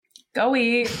Go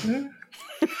eat.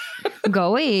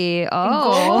 Go eat.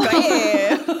 Oh. Go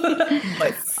eat.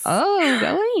 Oh,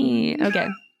 go eat. Okay.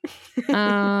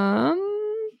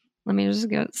 Let me just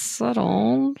get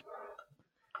settled.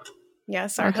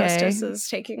 Yes, our hostess is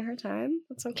taking her time.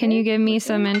 That's okay. Can you give me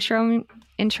some intro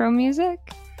music?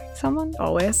 Someone?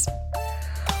 Always.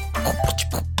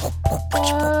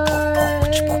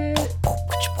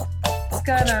 What's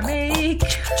gonna make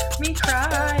me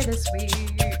cry this week?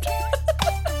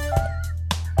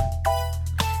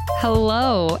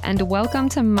 Hello, and welcome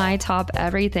to My Top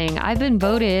Everything. I've been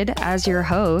voted as your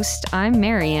host. I'm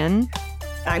Marian.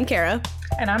 I'm Kara.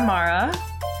 And I'm Mara.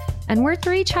 And we're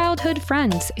three childhood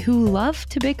friends who love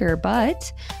to bicker,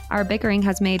 but our bickering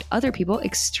has made other people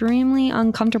extremely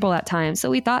uncomfortable at times. So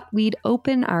we thought we'd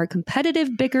open our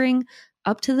competitive bickering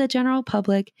up to the general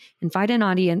public and find an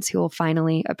audience who will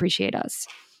finally appreciate us.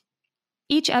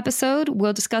 Each episode,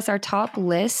 we'll discuss our top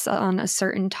lists on a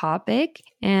certain topic,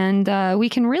 and we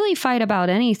can really fight about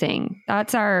anything.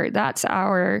 That's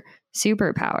our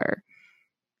superpower,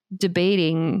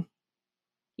 debating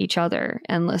each other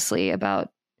endlessly about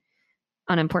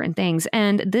unimportant things.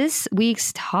 And this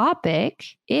week's topic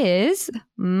is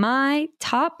my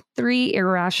top 3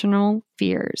 irrational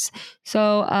fears.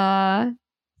 So,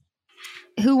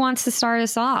 who wants to start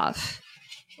us off?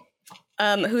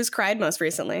 Who's cried most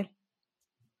recently?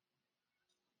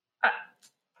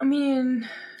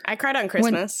 I cried on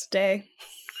Christmas Day.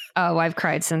 Oh, I've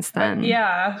cried since then.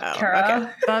 Yeah, Kara. Okay.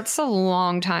 That's a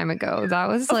long time ago. That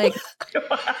was like,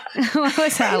 what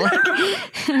was that?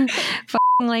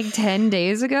 Like 10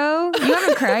 days ago? You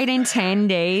haven't cried in 10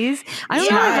 days? I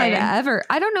don't know if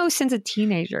I don't know since a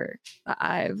teenager that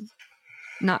I've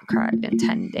not cried in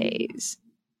 10 days.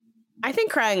 I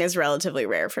think crying is relatively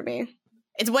rare for me.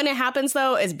 It's when it happens,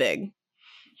 though, it's big.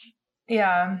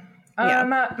 Yeah.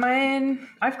 Mine,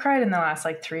 I've cried in the last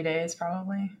 3 days,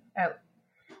 probably.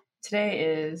 Today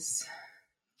is...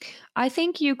 I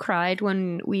think you cried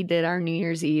when we did our New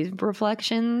Year's Eve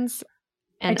reflections.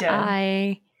 And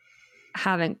I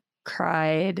haven't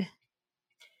cried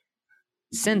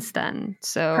since then.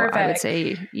 So Perfect. I would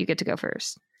say you get to go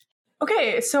first.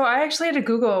 Okay, so I actually had to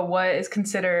Google what is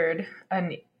considered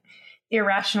an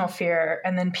irrational fear.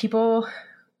 And then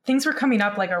things were coming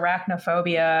up like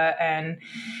arachnophobia and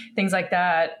things like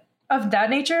that, of that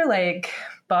nature, like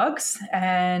bugs.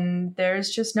 And there's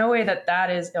just no way that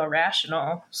is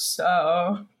irrational.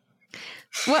 So.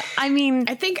 Well, I mean,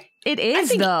 I think it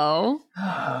is, though.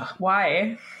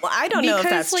 Why? Well, I don't know if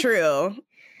that's true.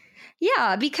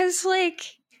 Yeah, because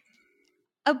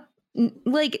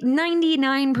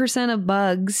 99% of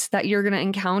bugs that you're going to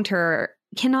encounter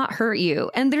cannot hurt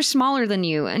you, and they're smaller than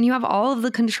you, and you have all of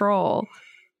the control.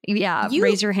 Yeah,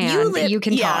 raise your hand. You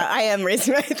can talk. Yeah, I am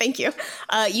raising my thank you.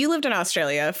 You lived in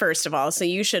Australia, first of all, so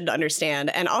you should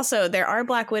understand. And also, there are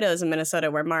black widows in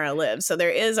Minnesota where Mara lives, so there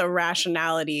is a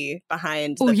rationality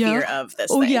behind the fear of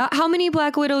this thing. Yeah. How many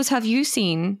black widows have you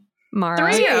seen,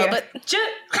 Mara? 3, but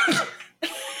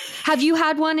have you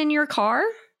had one in your car?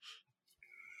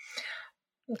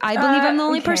 I believe I'm the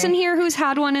only person here who's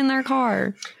had one in their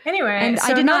car. Anyway, and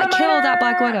so I did not kill that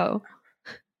black widow.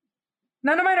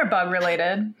 None of mine are bug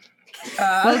related.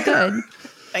 Well, good.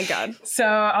 Thank God. So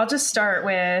I'll just start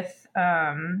with.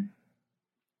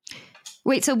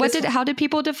 Wait. So how did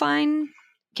people define?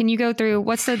 Can you go through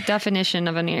what's the definition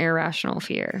of an irrational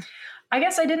fear? I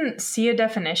guess I didn't see a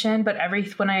definition, but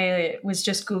when I was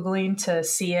just Googling to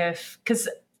see because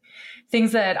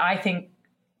things that I think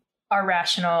are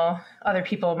rational, other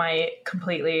people might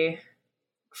completely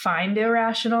find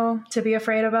irrational to be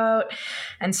afraid about.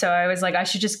 And so I was like, I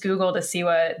should just Google to see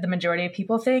what the majority of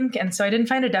people think. And so I didn't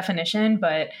find a definition,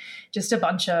 but just a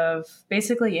bunch of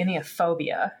basically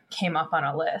eniophobia came up on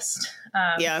a list.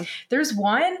 There's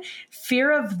one,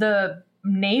 fear of the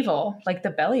navel, like the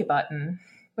belly button.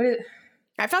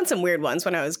 I found some weird ones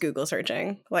when I was Google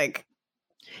searching.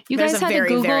 You guys had to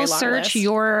Google search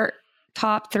your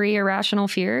top 3 irrational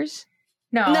fears?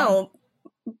 No,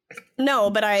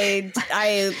 but I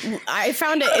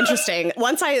found it interesting.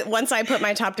 Once I put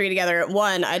my top 3 together,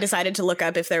 1, I decided to look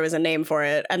up if there was a name for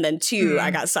it, and then 2, I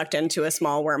got sucked into a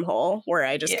small wormhole where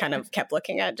I just kind of kept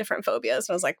looking at different phobias,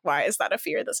 and I was like, why is that a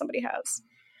fear that somebody has?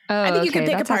 I think you can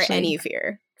pick apart any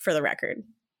fear, for the record.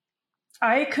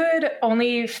 I could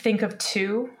only think of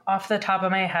 2 off the top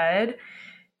of my head.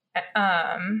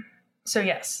 So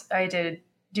yes, I did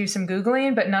do some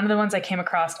Googling, but none of the ones I came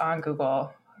across on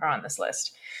Google are on this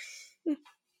list.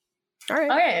 All right.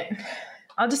 Okay.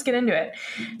 I'll just get into it.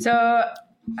 So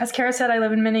as Kara said, I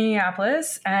live in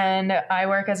Minneapolis and I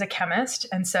work as a chemist.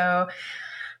 And so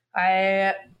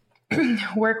I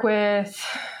work with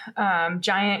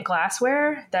giant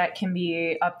glassware that can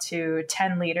be up to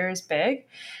 10 liters big.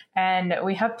 And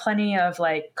we have plenty of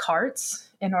like carts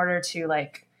in order to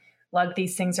like lug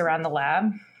these things around the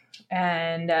lab.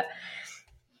 And,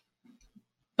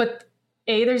 but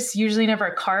A, there's usually never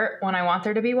a cart when I want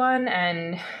there to be one.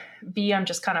 And B, I'm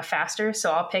just kind of faster.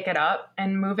 So I'll pick it up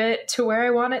and move it to where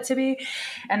I want it to be.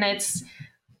 And it's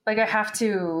like, I have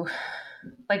to,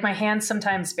 like my hands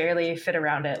sometimes barely fit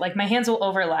around it. Like my hands will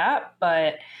overlap,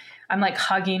 but I'm like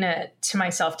hugging it to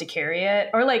myself to carry it.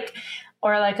 Or like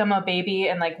I'm a baby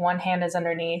and like one hand is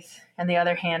underneath and the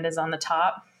other hand is on the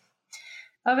top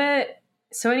of it.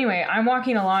 So anyway, I'm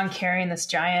walking along carrying this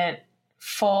giant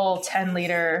full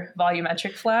 10-liter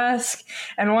volumetric flask,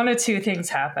 and one of two things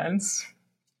happens.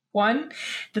 One,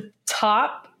 the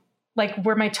top, like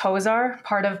where my toes are,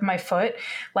 part of my foot,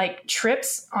 like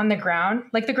trips on the ground.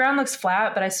 Like the ground looks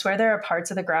flat, but I swear there are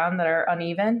parts of the ground that are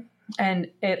uneven, and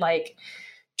it like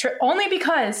only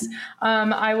because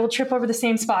I will trip over the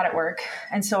same spot at work.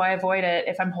 And so I avoid it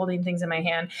if I'm holding things in my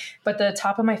hand. But the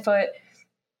top of my foot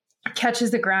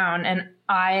catches the ground and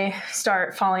I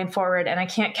start falling forward and I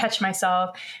can't catch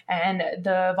myself. And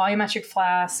the volumetric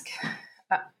flask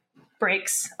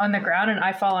breaks on the ground and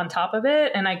I fall on top of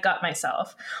it and I gut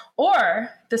myself. Or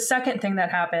the second thing that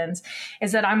happens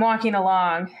is that I'm walking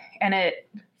along and it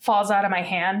falls out of my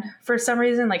hand for some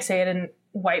reason. Like say I didn't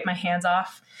wipe my hands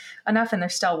off enough and they're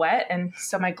still wet. And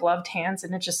so my gloved hands,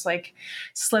 and it just like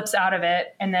slips out of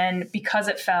it. And then because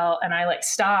it fell and I like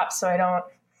stop so I don't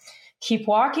keep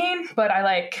walking, but I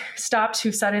like stop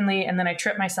too suddenly and then I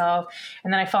trip myself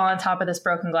and then I fall on top of this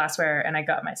broken glassware and I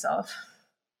gut myself.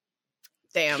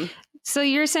 Damn. So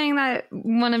you're saying that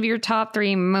one of your top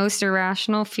 3 most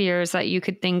irrational fears that you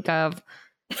could think of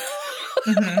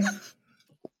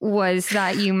was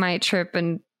that you might trip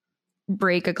and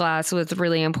break a glass with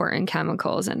really important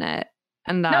chemicals in it.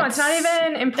 And that's, no, it's not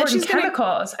even important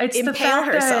chemicals. It's the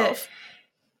fact that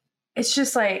it's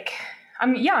just like,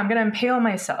 I'm going to impale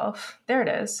myself. There it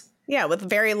is. Yeah, with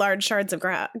very large shards of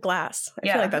glass. I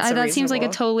feel like that's that seems like a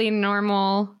totally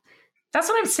normal. That's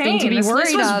what I'm saying. To be this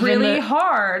worried was of really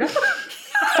hard.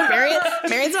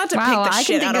 Marion's about to pick the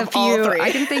shit out of all 3. I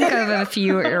can think of a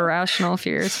few irrational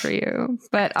fears for you.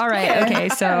 But all right, okay,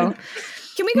 so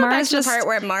can we go back to the part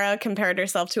where Mara compared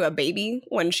herself to a baby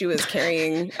when she was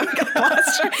carrying a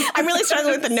glass jar? I'm really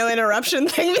struggling with the no interruption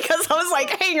thing because I was like,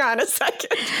 hang on a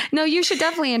second. No, you should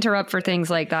definitely interrupt for things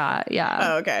like that. Yeah.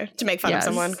 Oh, okay. To make fun of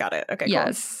someone. Got it. Okay, cool.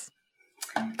 Yes.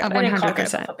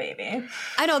 100% a baby.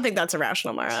 I don't think that's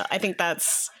irrational, Mara. I think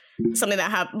that's something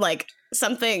that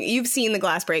something you've seen the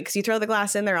glass break because you throw the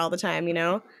glass in there all the time, you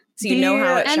know? So you know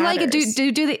how it shatters. And like,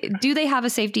 do they have a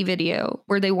safety video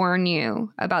where they warn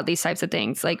you about these types of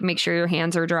things? Like, make sure your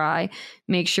hands are dry.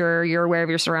 Make sure you're aware of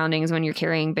your surroundings when you're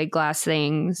carrying big glass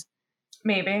things.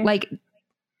 Maybe. Like,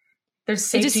 there's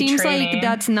safety it just seems training. like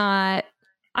that's not.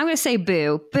 I'm going to say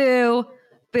boo, boo,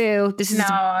 boo. This is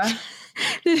no.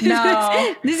 This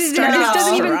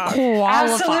doesn't even qualify.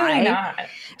 Absolutely not.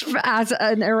 As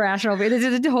an irrational fear. This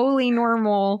is a totally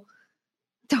normal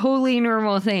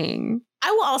thing.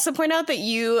 I will also point out that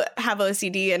you have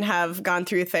OCD and have gone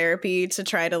through therapy to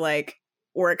try to like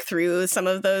work through some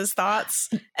of those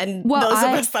thoughts. And those of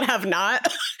us that have not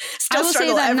still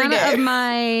struggle every day. None of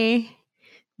my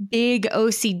big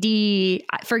OCD,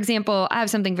 for example, I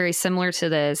have something very similar to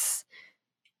this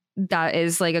that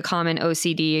is like a common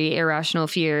OCD irrational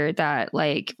fear that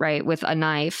like, right, with a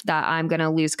knife that I'm going to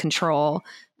lose control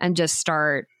and just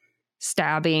start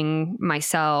stabbing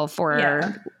myself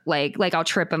or like I'll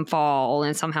trip and fall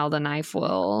and somehow the knife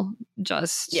will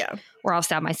just or I'll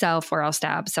stab myself or I'll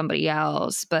stab somebody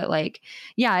else. But like,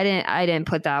 I didn't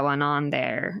put that one on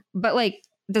there. But like,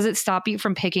 does it stop you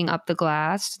from picking up the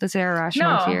glass? That's an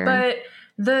irrational fear. No, but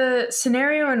the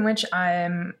scenario in which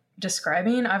I'm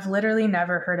describing, I've literally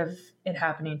never heard of it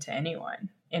happening to anyone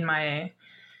in my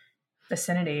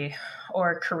vicinity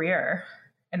or career.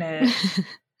 And it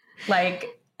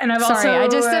and I've also... I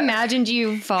just imagined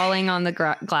you falling on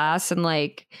the glass and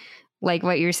like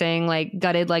what you're saying, like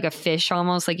gutted like a fish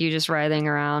almost, like you just writhing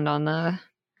around on the...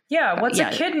 Yeah, what's a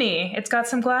kidney? It's got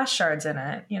some glass shards in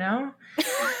it, you know?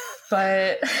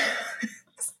 But...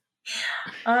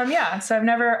 so I've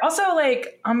never... Also,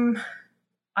 like,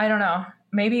 I don't know,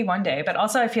 maybe one day, but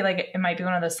also I feel like it might be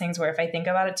one of those things where if I think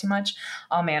about it too much,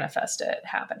 I'll manifest it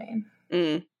happening.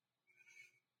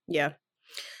 Yeah.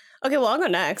 Okay, well, I'll go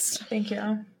next. Thank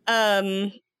you.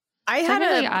 I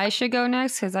should go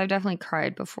next because I've definitely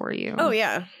cried before you. Oh,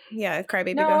 yeah. Yeah,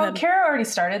 crybaby, go ahead. Kara already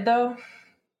started, though.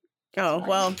 Oh,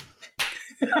 well.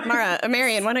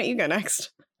 Marion, why don't you go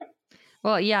next?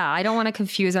 Well, yeah, I don't want to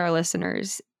confuse our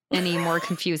listeners any more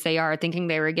confused they are, thinking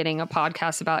they were getting a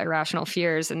podcast about irrational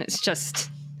fears, and it's just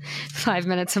 5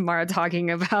 minutes of Mara talking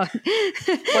about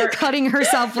cutting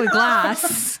herself with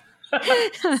glass.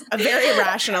 A very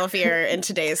rational fear in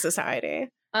today's society.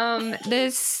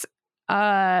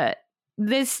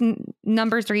 This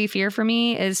number 3 fear for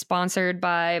me is sponsored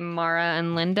by Mara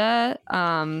and Linda.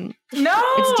 No,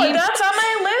 that's on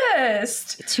my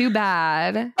list. Too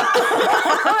bad.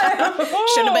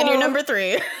 Should have been your number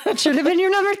 3. Should have been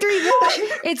your number 3.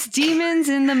 It's demons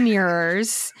in the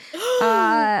mirrors.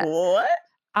 What?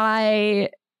 I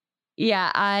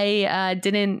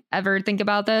didn't ever think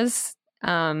about this.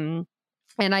 And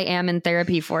I am in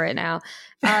therapy for it now.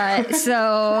 When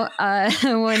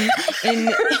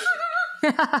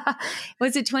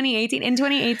was it 2018? In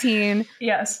 2018,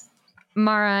 yes,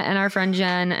 Mara and our friend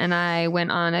Jen and I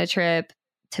went on a trip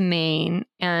to Maine,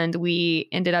 and we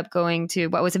ended up going to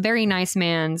what was a very nice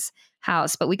man's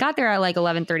house, but we got there at like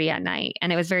 11:30 at night,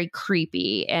 and it was very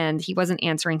creepy, and he wasn't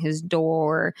answering his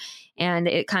door, and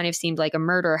it kind of seemed like a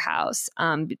murder house,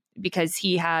 because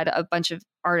he had a bunch of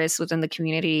artists within the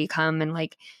community come and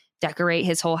like decorate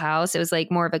his whole house. It was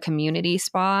like more of a community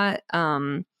spot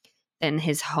than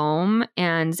his home,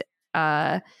 and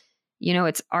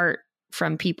it's art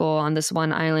from people on this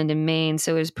one island in Maine,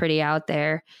 so it was pretty out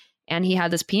there. And he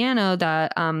had this piano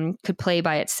that could play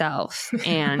by itself.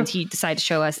 And he decided to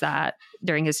show us that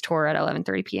during his tour at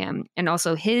 11:30 p.m. And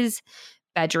also his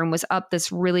bedroom was up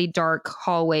this really dark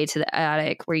hallway to the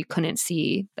attic where you couldn't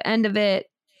see the end of it.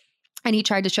 And he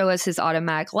tried to show us his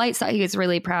automatic lights that he was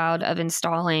really proud of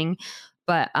installing.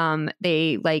 But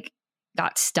they like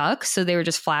got stuck. So they were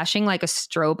just flashing like a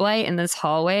strobe light in this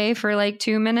hallway for like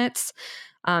 2 minutes.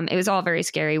 It was all very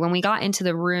scary. When we got into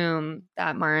the room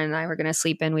that Mara and I were going to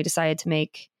sleep in, we decided to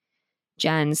make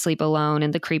Jen sleep alone in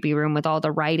the creepy room with all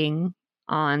the writing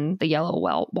on the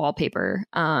yellow wallpaper.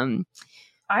 When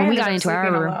we got into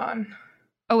our room. Alone.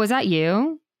 Oh, was that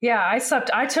you? Yeah,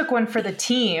 I took one for the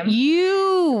team.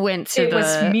 You went to It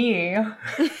was me.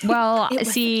 Well,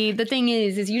 see, the thing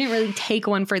is you didn't really take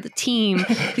one for the team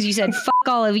because you said, fuck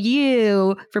all of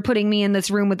you for putting me in this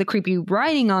room with the creepy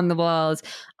writing on the walls.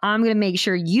 I'm going to make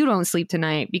sure you don't sleep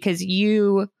tonight, because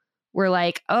you were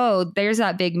like, oh, there's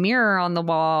that big mirror on the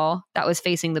wall that was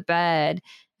facing the bed.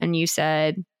 And you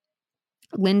said,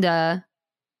 Linda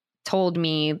told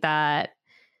me that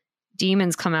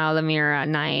demons come out of the mirror at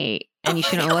night and you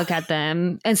shouldn't look at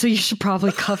them. And so you should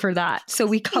probably cover that. So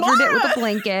we covered it with a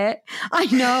blanket. I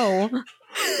know.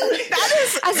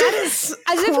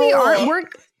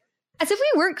 As if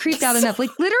we weren't creeped out enough. Like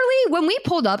literally when we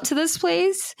pulled up to this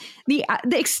place, the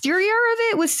exterior of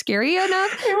it was scary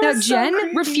enough. Now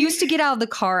Jen refused to get out of the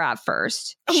car at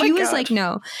first. She was like,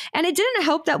 no. And it didn't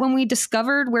help that when we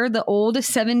discovered where the old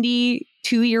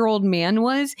 72-year-old man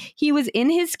was, he was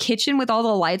in his kitchen with all the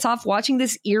lights off watching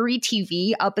this eerie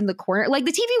TV up in the corner. Like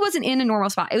the TV wasn't in a normal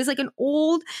spot. It was like an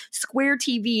old square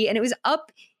TV, and it was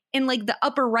up in like the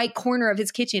upper right corner of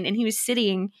his kitchen, and he was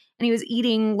sitting and he was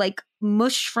eating like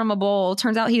mush from a bowl.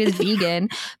 Turns out he was vegan,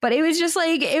 but it was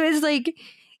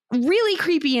really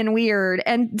creepy and weird.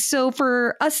 And so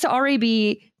for us to already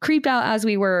be creeped out as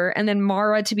we were, and then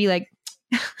Mara to be like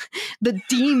the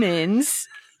demons.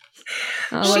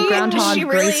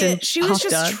 She was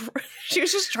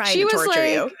just trying to torture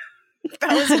you.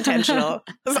 That was intentional.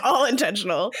 It was all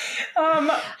intentional.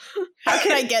 How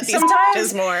can I get these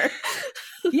bitches more?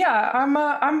 Yeah,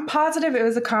 I'm positive it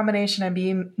was a combination of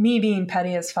me being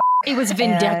petty as fuck. It was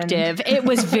vindictive. It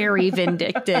was very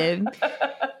vindictive.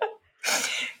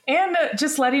 And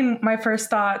just letting my first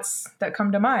thoughts that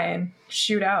come to mind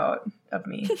shoot out of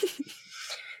me.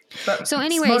 But so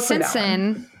anyway, since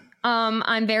then, I'm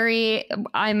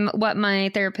what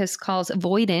my therapist calls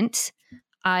avoidant.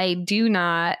 I do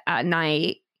not at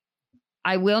night.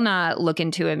 I will not look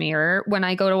into a mirror when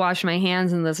I go to wash my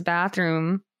hands in this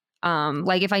bathroom.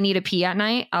 Like if I need to pee at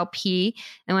night, I'll pee.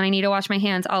 And when I need to wash my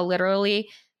hands, I'll literally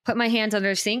put my hands under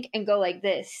the sink and go like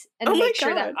this and make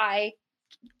sure that I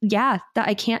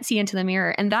can't see into the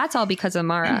mirror. And that's all because of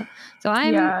Mara. So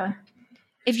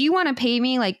if you want to pay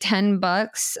me like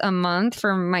 $10 a month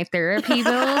for my therapy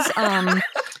bills,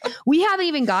 we haven't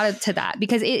even got to that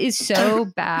because it is so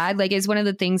bad. Like it's one of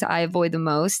the things I avoid the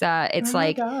most, that it's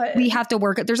we have to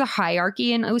work. There's a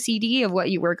hierarchy in OCD of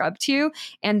what you work up to.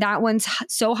 And that one's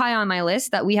so high on my list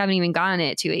that we haven't even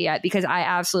gotten to it yet, because I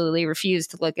absolutely refuse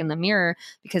to look in the mirror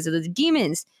because of the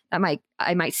demons that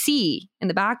I might see in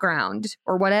the background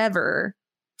or whatever.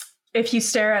 If you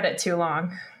stare at it too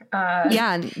long.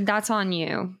 Yeah, that's on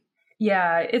you.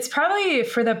 Yeah, it's probably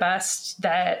for the best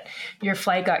that your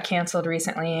flight got canceled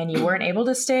recently and you weren't able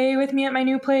to stay with me at my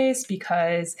new place,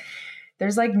 because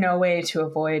there's like no way to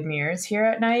avoid mirrors here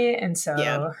at night. And so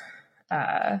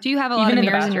do you have a lot of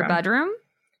mirrors in your bedroom?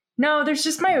 No, there's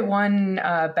just my one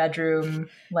bedroom,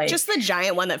 like just the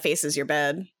giant one that faces your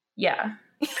bed. Yeah.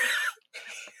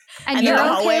 And you're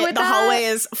okay with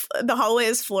that? The hallway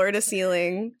is floor to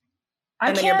ceiling.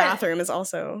 And then your bathroom is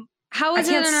also. How is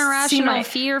it an irrational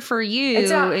fear for you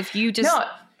if you just... No,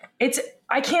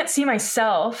 I can't see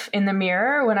myself in the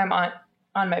mirror when I'm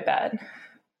on my bed.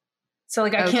 So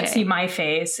like I can't see my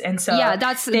face. And so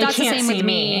that's the same with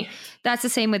me. That's the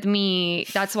same with me.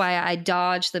 That's why I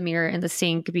dodge the mirror in the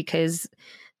sink, because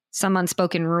some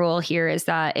unspoken rule here is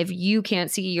that if you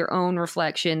can't see your own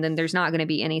reflection, then there's not going to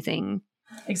be anything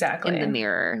in the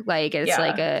mirror. Like it's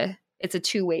it's a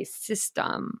two-way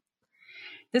system.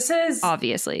 This is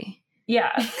obviously.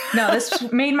 Yeah. No,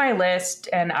 this made my list,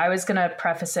 and I was going to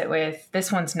preface it with, this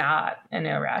one's not an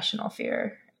irrational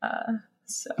fear.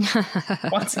 So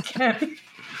once again,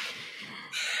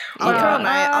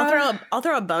 I'll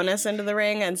throw a bonus into the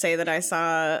ring and say that I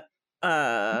saw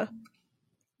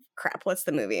what's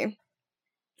the movie?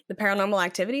 The Paranormal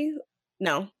Activity?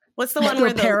 No. What's the one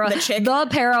where the chick... The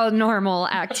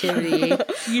Paranormal Activity.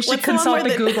 You should consult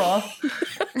the Google.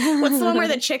 What's the one where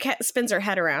the chick spins her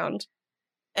head around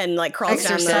and like crawls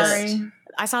down the...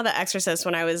 I saw The Exorcist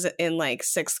when I was in like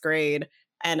 6th grade,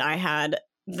 and I had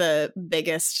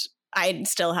I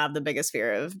still have the biggest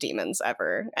fear of demons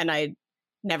ever. And I've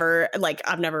never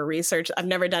researched, I've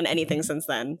never done anything since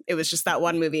then. It was just that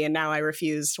one movie, and now I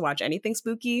refuse to watch anything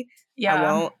spooky.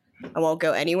 Yeah. I won't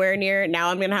go anywhere near. Now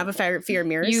I'm going to have a fear of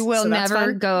mirrors. You will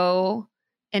never go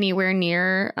anywhere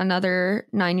near another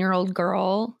 9-year-old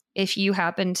girl. If you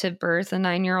happen to birth a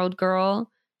 9-year-old girl,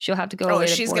 she'll have to go away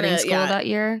to boarding school that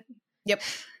year. Yep.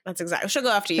 That's exactly. She'll go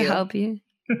after you. To help you.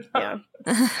 Yeah.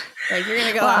 Like you're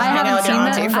going to go I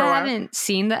haven't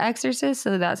seen The Exorcist,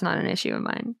 so that's not an issue of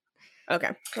mine. Okay.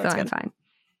 So I'm fine.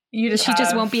 She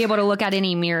just won't be able to look at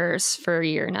any mirrors for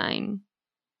year 9.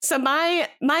 So my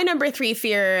number 3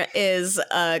 fear is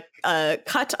a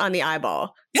cut on the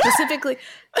eyeball,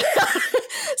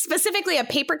 specifically a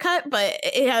paper cut, but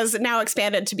it has now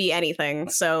expanded to be anything.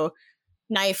 So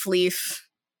knife, leaf,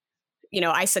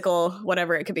 icicle,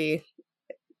 whatever it could be.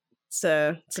 It's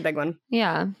a big one.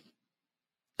 Yeah,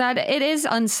 that it is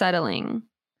unsettling.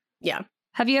 Yeah.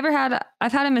 Have you ever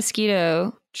I've had a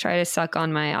mosquito try to suck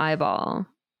on my eyeball.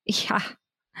 Yeah.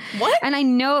 What? And I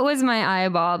know it was my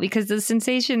eyeball because the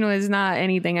sensation was not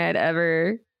anything I'd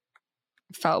ever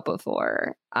felt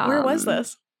before. Where was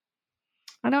this?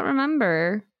 I don't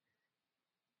remember.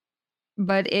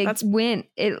 But it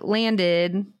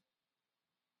landed,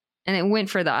 and it went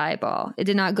for the eyeball. It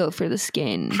did not go for the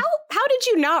skin. How did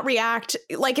you not react?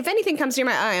 Like, if anything comes near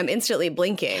my eye, I'm instantly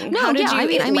blinking. No, how did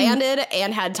it landed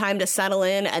and had time to settle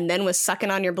in and then was sucking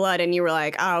on your blood and you were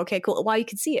like, oh, okay, cool. Well, you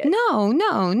could see it. No.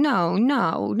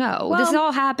 Well, this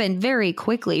all happened very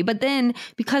quickly. But then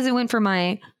because it went for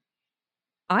my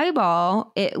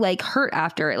eyeball, it like hurt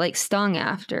after. It like stung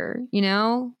after,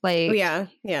 Like, yeah.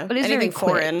 But it's anything very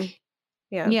foreign. Quick.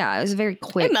 Yeah, it was very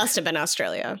quick. It must have been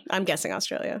Australia. I'm guessing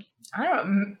Australia. I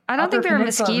don't think there were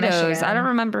mosquitoes. I don't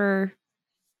remember.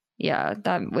 Yeah,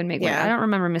 that would make I don't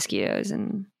remember mosquitoes.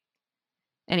 And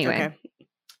anyway,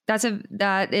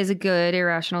 that is a good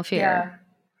irrational fear. Yeah.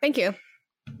 Thank you.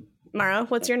 Mara,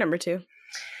 what's your number 2?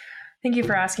 Thank you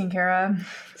for asking, Kara.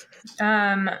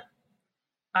 I'm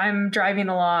driving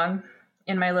along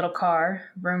in my little car,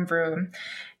 vroom vroom,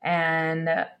 and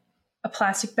a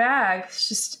plastic bag,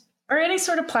 or any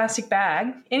sort of plastic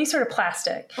bag, any sort of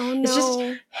plastic. Oh, no. It's just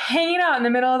hanging out in the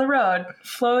middle of the road,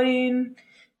 floating.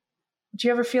 Do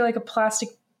you ever feel like a plastic?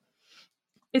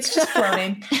 It's just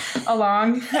floating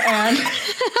along. And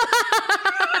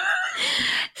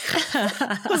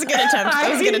that was a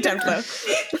good attempt, though.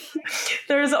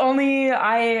 There's only,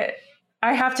 I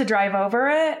have to drive over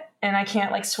it, and I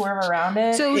can't like swerve around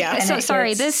it.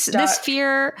 Sorry, this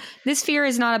fear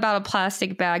is not about a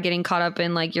plastic bag getting caught up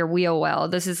in like your wheel well.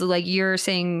 This is like you're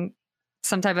saying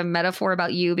some type of metaphor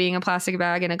about you being a plastic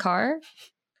bag in a car.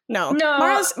 No.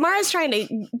 Mara's trying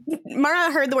to.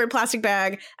 Mara heard the word plastic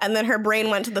bag, and then her brain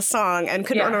went to the song and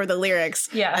couldn't remember the lyrics.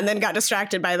 Yeah, and then got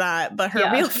distracted by that. But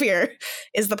her real fear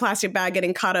is the plastic bag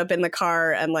getting caught up in the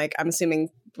car and, like, I'm assuming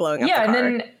blowing up the car. And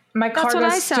then my car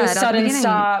goes to a sudden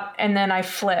stop, and then I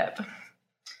flip.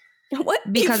 What?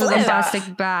 Because of the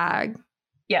plastic bag.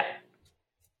 Yeah.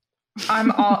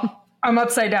 I'm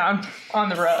upside down on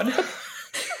the road.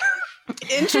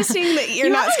 Interesting that you're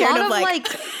not scared of like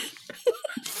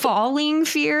falling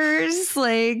fears,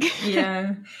 like.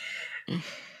 Yeah.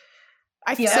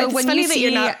 So when you see,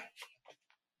 you're not.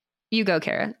 You go,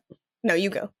 Kara. No, you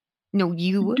go. No,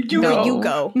 you. No, you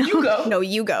go. No. You go. No,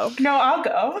 you go. No, I'll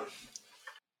go.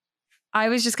 I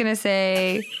was just gonna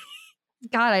say,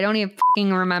 God, I don't even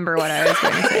fucking remember what I was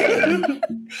gonna say.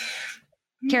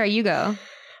 Kara, you go.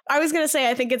 I was gonna say,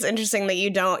 I think it's interesting that you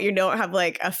don't have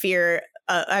like a fear.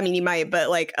 I mean, you might, but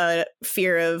like a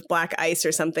fear of black ice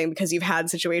or something because you've had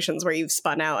situations where you've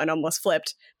spun out and almost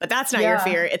flipped. But that's not your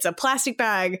fear. It's a plastic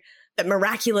bag that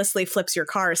miraculously flips your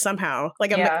car somehow,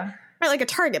 like like a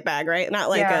Target bag, right? Not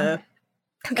like a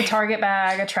Target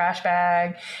bag, a trash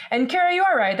bag. And Kara, you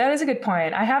are right. That is a good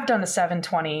point. I have done a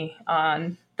 720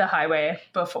 on the highway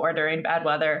before during bad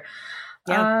weather.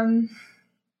 Yeah.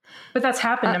 But that's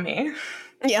happened to me.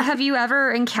 Yeah. Have you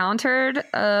ever encountered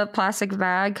a plastic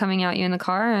bag coming at you in the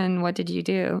car, and what did you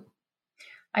do?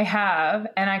 I have,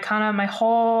 and I kind of, my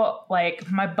whole, like,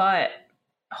 my butt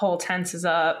hole tenses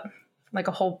up, like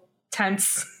a whole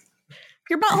tense.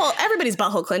 Your butthole, everybody's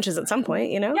butthole clenches at some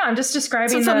point, you know? Yeah, I'm just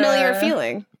describing it's a familiar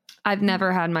feeling. I've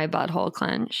never had my butthole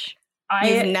clench.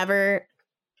 You've never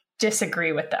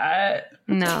disagree with that.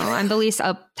 No, I'm the least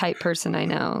uptight person I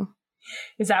know.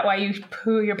 Is that why you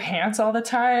poo your pants all the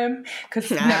time?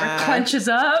 Because it never clenches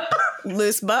up?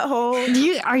 Loose butthole.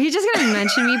 Are you just going to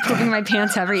mention me pooping my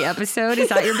pants every episode? Is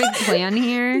that your big plan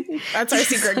here? That's our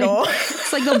secret goal.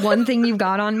 It's like the one thing you've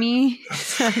got on me.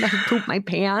 I poop my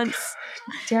pants.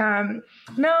 Damn.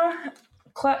 No.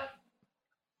 Huh?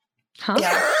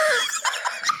 Yeah.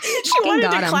 She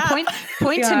wanted to clap.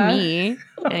 Point to me.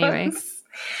 Anyway.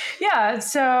 Yeah,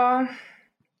 so...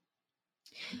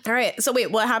 All right. So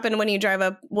wait, what happened when you drive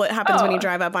up? What happens when you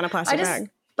drive up on a plastic bag?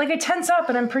 Like I tense up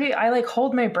and I like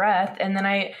hold my breath, and then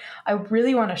I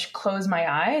really want to close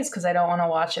my eyes because I don't want to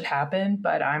watch it happen,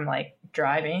 but I'm like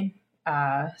driving.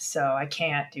 So I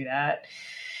can't do that.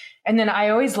 And then I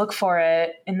always look for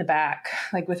it in the back,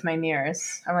 like with my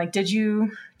mirrors. I'm like, did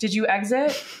you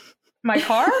exit my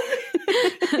car?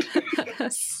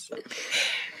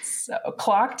 So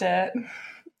clocked it.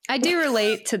 I do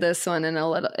relate to this one in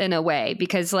a way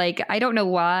because like I don't know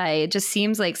why it just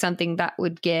seems like something that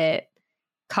would get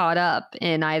caught up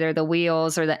in either the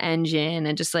wheels or the engine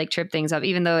and just like trip things up,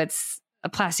 even though it's a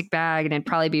plastic bag and it'd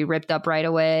probably be ripped up right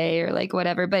away or like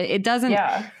whatever. But it doesn't.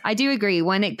 Yeah. I do agree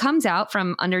when it comes out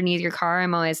from underneath your car.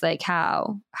 I'm always like,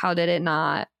 how did it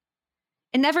not?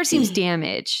 It never seems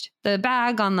damaged. The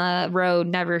bag on the road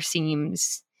never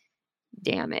seems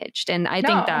damaged, and I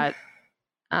think that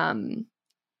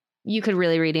you could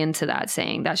really read into that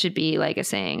saying. That should be like a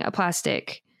saying, a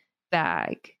plastic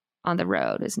bag on the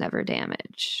road is never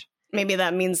damaged. Maybe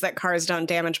that means that cars don't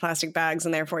damage plastic bags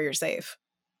and therefore you're safe.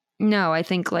 No, I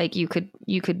think like you could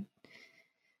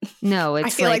no,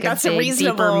 it's like that's a big,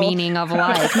 reasonable deeper meaning of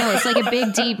life. No, it's like a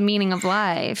big, deep meaning of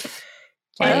life.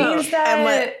 Like,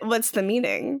 and what's the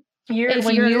meaning?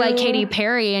 If you're like Katy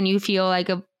Perry and you feel like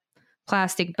a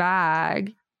plastic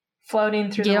bag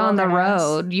floating through get on the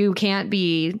road, you can't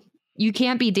be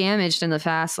damaged in the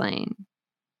fast lane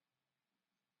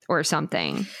or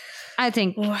something. I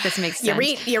think this makes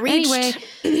sense. You reached.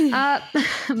 Anyway,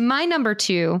 my number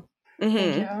 2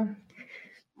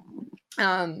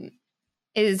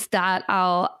 is that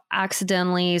I'll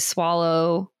accidentally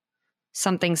swallow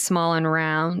something small and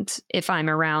round if I'm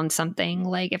around something.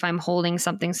 Like if I'm holding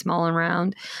something small and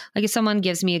round, like if someone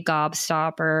gives me a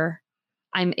gobstopper,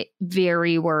 I'm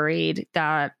very worried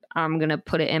that I'm going to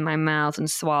put it in my mouth and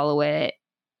swallow it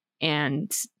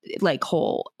and like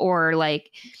whole, or like,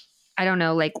 I don't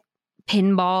know, like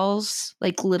pinballs,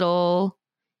 like little,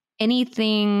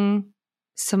 anything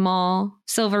small,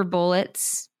 silver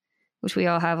bullets, which we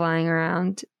all have lying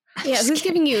around. Yeah, who's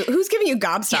giving you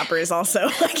gobstoppers also?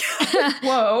 Like,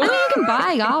 whoa. I mean, you can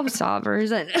buy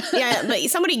gobstoppers. Yeah, but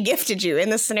somebody gifted you. In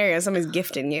this scenario, someone's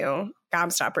gifting you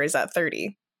gobstoppers at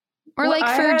 30. Or like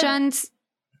for Jen's...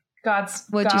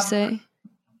 What'd you say?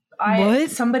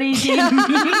 Somebody gave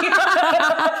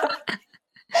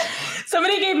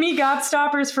me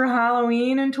gobstoppers for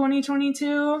Halloween in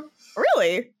 2022.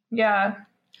 Really? Yeah.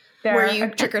 Were you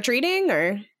trick-or-treating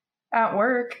or? At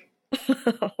work.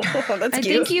 That's I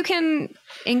think you can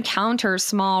encounter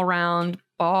small round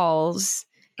balls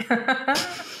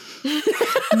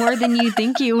more than you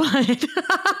think you would.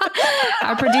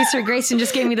 Our producer Grayson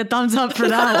just gave me the thumbs up for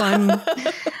that one.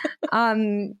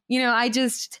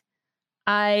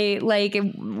 I like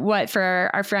what for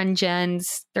our friend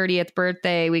Jen's 30th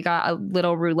birthday, we got a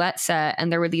little roulette set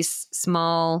and there were these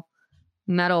small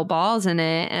metal balls in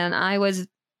it. And I was,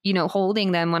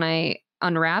 holding them when I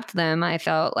unwrapped them. I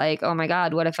felt like, oh my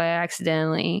God, what if I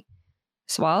accidentally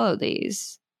swallow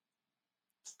these?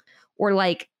 Or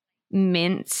like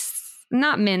mints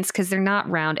not mince because they're not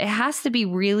round. It has to be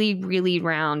really, really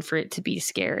round for it to be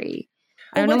scary.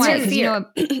 I don't know why. What's your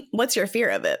fear? What's your fear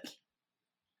of it?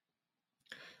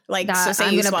 Like, that so say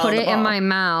I'm you going to swallow put the it ball. in my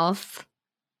mouth,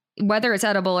 whether it's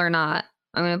edible or not.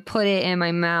 I'm going to put it in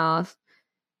my mouth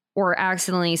or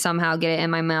accidentally somehow get it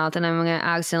in my mouth, and I'm going to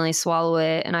accidentally swallow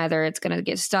it, and either it's going to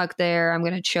get stuck there, I'm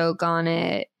going to choke on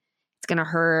it, it's going to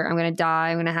hurt, I'm going to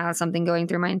die, I'm going to have something going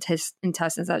through my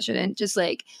intestines that shouldn't, just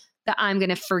like that I'm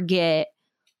going to forget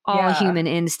all human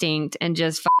instinct and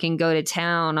just fucking go to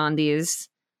town on these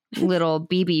little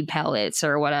BB pellets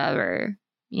or whatever,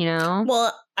 you know?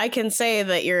 Well, I can say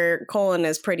that your colon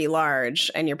is pretty large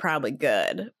and you're probably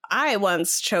good. I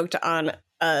once choked on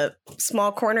a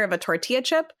small corner of a tortilla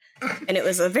chip, and it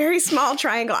was a very small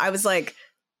triangle. I was like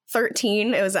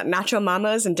 13. It was at Nacho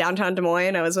Mama's in downtown Des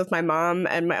Moines. I was with my mom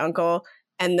and my uncle,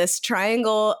 and this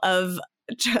triangle of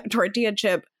tortilla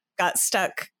chip got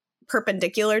stuck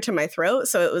perpendicular to my throat,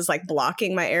 so it was like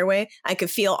blocking my airway. I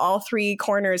could feel all three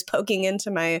corners poking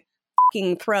into my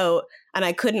fucking throat, and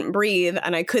I couldn't breathe,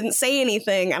 and I couldn't say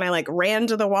anything, and I like ran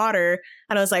to the water,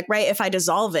 and I was like, right, if I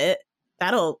dissolve it,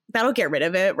 that'll get rid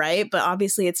of it, right? But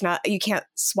obviously it's not, you can't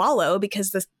swallow because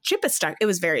the chip is stuck. It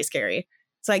was very scary.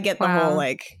 So I get the whole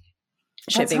like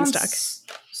shit being stuck.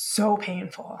 So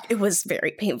painful. It was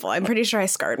very painful. I'm pretty sure I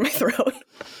scarred my throat.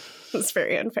 It was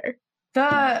very unfair.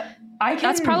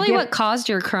 That's probably what caused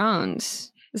your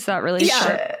Crohn's. Is that really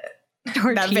short?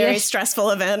 That very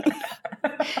stressful event.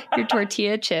 Your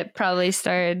tortilla chip probably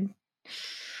started.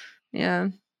 Yeah.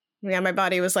 Yeah, my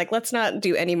body was like, let's not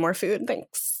do any more food.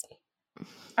 Thanks.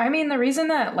 I mean, the reason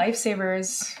that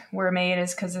lifesavers were made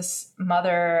is because this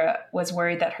mother was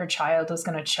worried that her child was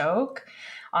going to choke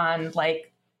on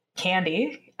like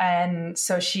candy. And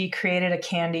so she created a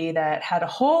candy that had a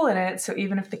hole in it. So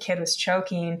even if the kid was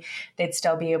choking, they'd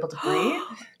still be able to breathe.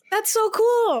 That's so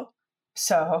cool.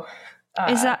 So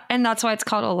and that's why it's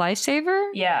called a lifesaver?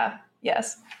 Yeah.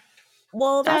 Yes.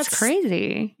 Well, that's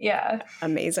crazy. Yeah.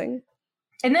 Amazing.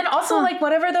 And then also like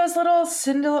whatever those little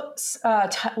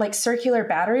like circular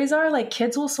batteries are, like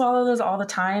kids will swallow those all the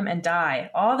time and die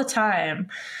all the time.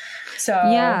 So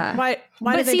yeah, why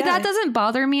but see, that doesn't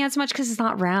bother me as much because it's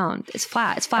not round. It's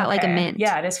flat. It's flat like a mint.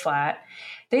 Yeah, it is flat.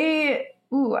 I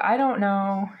don't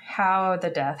know how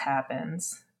the death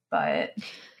happens, but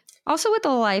also with the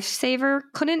lifesaver,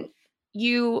 couldn't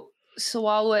you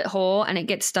swallow it whole and it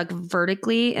gets stuck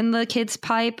vertically in the kid's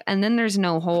pipe, and then there's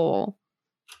no hole?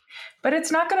 But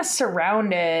it's not going to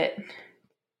surround it.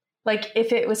 Like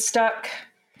if it was stuck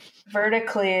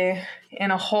vertically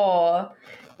in a hole,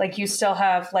 like you still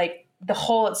have like the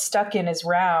hole it's stuck in is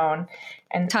round,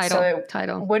 and so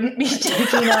it wouldn't be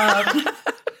taking up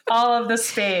all of the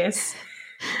space.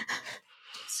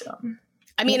 So,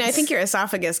 I mean, I think your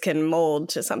esophagus can mold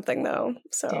to something though.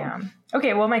 So, damn.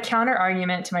 Okay. Well, my counter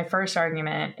argument to my first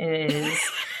argument is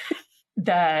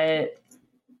that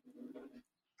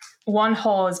one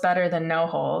hole is better than no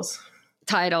holes.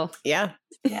 Title. Yeah.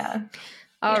 Yeah.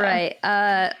 All right.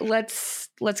 Let's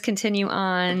continue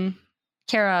on.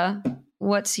 Kara,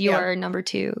 what's your number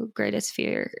 2 greatest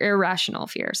fear? Irrational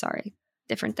fear, sorry.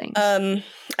 Different things.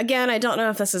 Again, I don't know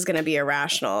if this is going to be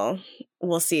irrational.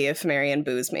 We'll see if Marion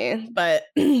boos me. But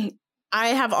I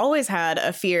have always had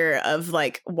a fear of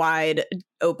like wide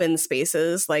open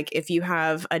spaces. Like if you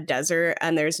have a desert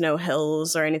and there's no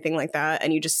hills or anything like that,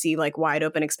 and you just see like wide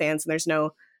open expanse and there's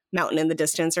no mountain in the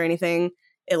distance or anything,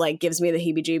 it like gives me the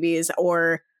heebie-jeebies.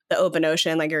 Or the open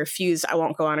ocean, like I refuse, I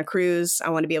won't go on a cruise. I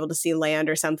want to be able to see land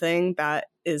or something. That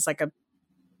is like a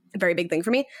very big thing for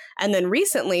me. And then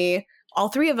recently, all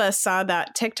three of us saw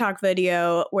that TikTok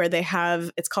video where they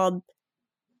have, it's called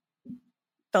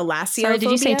thalassophobia. Sorry,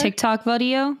 did you say TikTok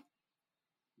video?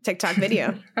 TikTok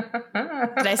video.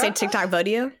 Did I say TikTok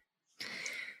video?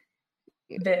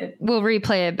 We'll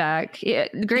replay it back. Yeah,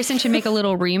 Grayson should make a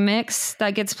little remix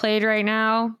that gets played right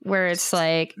now where it's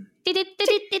like,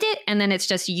 and then it's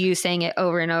just you saying it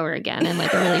over and over again in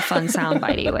like a really fun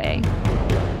soundbitey way.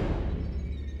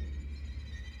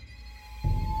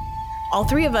 All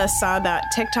three of us saw that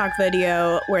TikTok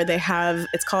video where they have,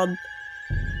 it's called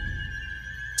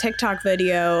TikTok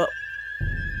video.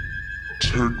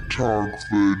 TikTok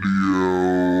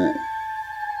video.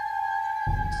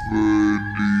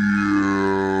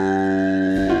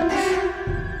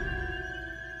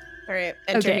 All right,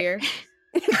 enter here.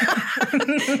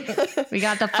 We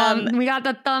got the we got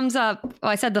the thumbs up. Oh,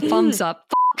 I said the thumbs up.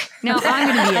 Fuck. Now I'm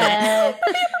gonna be it.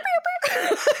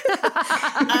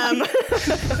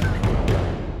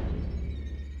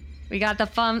 We got the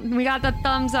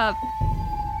thumbs up.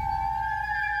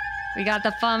 We got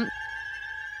the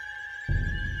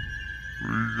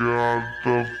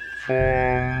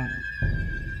fun.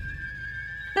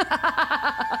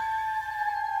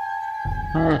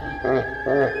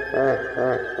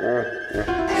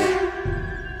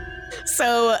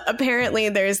 So apparently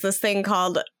there's this thing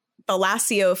called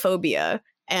thalassophobia,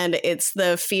 and it's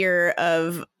the fear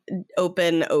of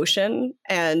open ocean.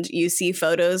 And you see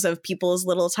photos of people's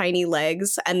little tiny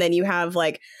legs, and then you have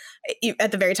like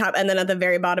at the very top, and then at the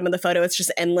very bottom of the photo, it's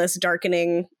just endless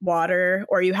darkening water,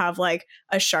 or you have like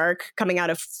a shark coming out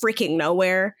of freaking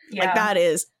nowhere. Yeah. Like that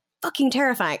is fucking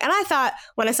terrifying. And I thought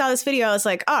when I saw this video, I was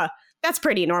like, oh, that's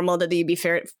pretty normal that you'd be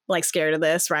scared of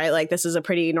this, right? Like this is a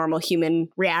pretty normal human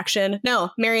reaction. No,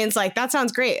 Marion's like, that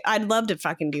sounds great. I'd love to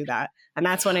fucking do that. And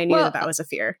that's when I knew that was a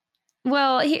fear.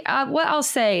 Well, what I'll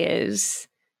say is,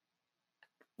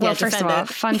 well, first of all,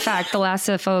 fun fact,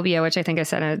 thalassophobia, which I think I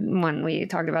said when we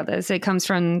talked about this, it comes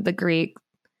from the Greek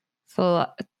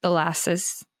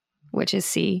thalassus, which is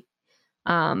sea.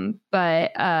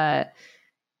 But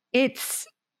it's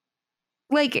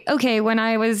like, okay, when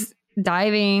I was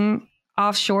diving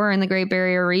offshore in the Great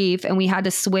Barrier Reef and we had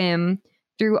to swim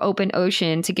through open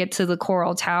ocean to get to the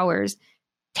coral towers,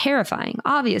 terrifying,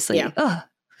 obviously. Yeah.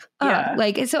 Yeah.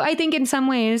 Like, so I think in some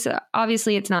ways,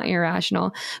 obviously it's not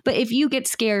irrational, but if you get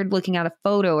scared looking at a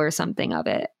photo or something of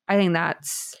it, I think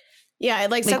that's... Yeah,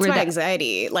 it like sets my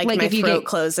anxiety. Like my throat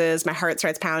closes, my heart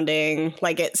starts pounding.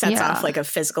 Like it sets off like a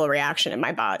physical reaction in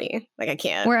my body. Like I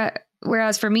can't.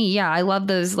 Whereas for me, yeah, I love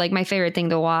those. Like my favorite thing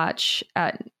to watch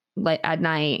at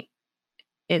night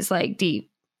is like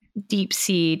deep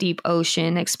sea, deep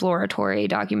ocean exploratory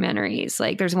documentaries.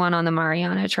 Like there's one on the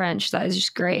Mariana Trench that is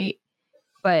just great.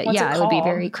 But What's it would be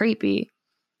very creepy.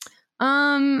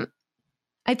 I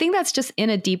think that's just in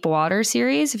a deep water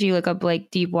series. If you look up like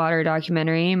deep water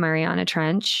documentary, Mariana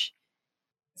Trench.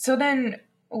 So then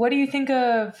what do you think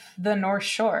of the North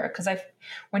Shore? Because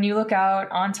when you look out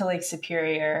onto Lake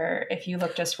Superior, if you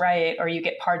look just right, or you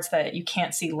get parts that you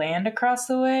can't see land across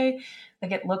the way,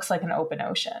 like it looks like an open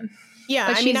ocean. Yeah,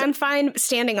 I mean, I'm fine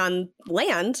standing on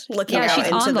land looking out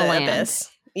into the abyss.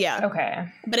 Yeah. Okay.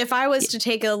 But if I was to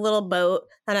take a little boat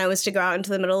and I was to go out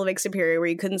into the middle of Lake Superior where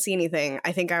you couldn't see anything,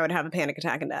 I think I would have a panic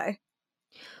attack and die.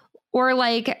 Or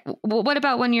like, what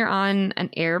about when on an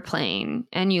airplane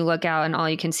and you look out and all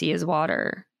you can see is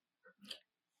water?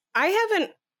 I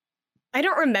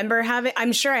don't remember having,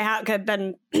 I'm sure I have, I've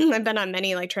been on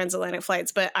many like transatlantic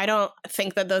flights, but I don't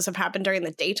think that those have happened during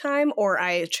the daytime, or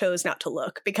I chose not to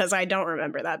look because I don't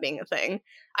remember that being a thing.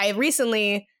 I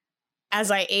recently, as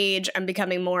I age, I'm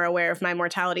becoming more aware of my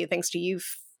mortality thanks to you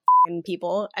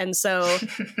people. And so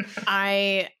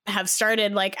I have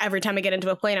started, like, every time I get into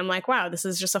a plane, I'm like, wow, this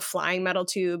is just a flying metal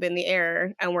tube in the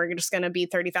air and we're just going to be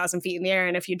 30,000 feet in the air.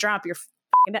 And if you drop, you're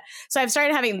dead. So I've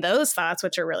started having those thoughts,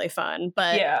 which are really fun.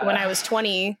 But when I was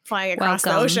 20 flying across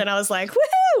the ocean, I was like,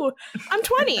 woohoo, I'm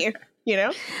 20, you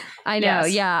know? I know.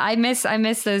 Yes. Yeah. I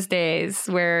miss those days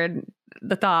where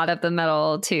the thought of the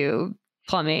metal tube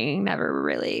plumbing never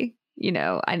really,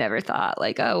 I never thought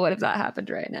like, oh, what if that happened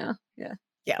right now? Yeah.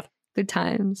 Yeah. Good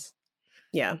times.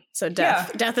 Yeah. So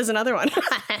death is another one.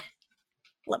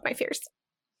 Love my fears.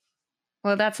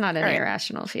 Well, that's not an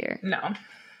irrational fear. No.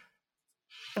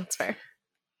 That's fair.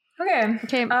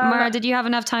 Okay. Mara, did you have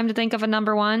enough time to think of a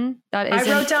number one? I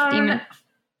wrote down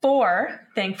 4,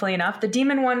 thankfully enough. The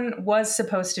demon one was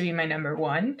supposed to be my number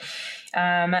 1.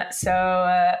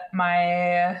 So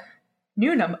my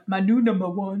new number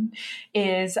 1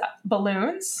 is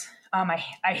balloons.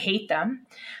 I hate them.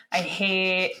 I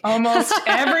hate almost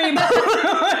every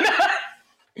balloon.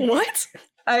 What?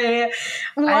 They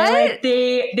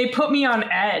put me on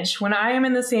edge. When I am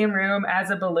in the same room as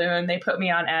a balloon, they put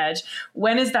me on edge.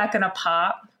 When is that going to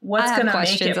pop? What's going to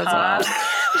make it pop?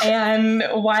 And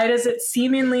why does it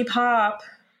seemingly pop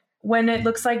when it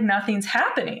looks like nothing's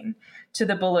happening to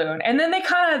the balloon? And then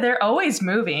they're always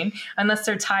moving unless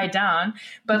they're tied down.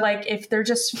 But like if they're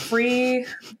just free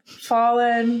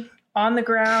falling on the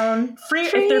ground,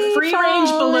 if they're free range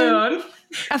balloon.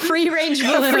 A free range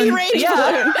balloon. A free range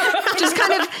balloon. Just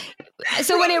kind of,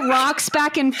 so when it rocks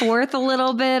back and forth a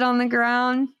little bit on the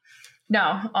ground?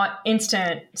 No,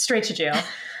 instant, straight to jail.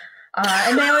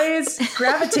 And they always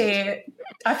gravitate.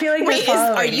 I feel like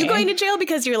are you going to jail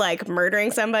because you're like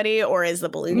murdering somebody, or is the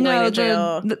balloon going to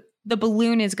jail? The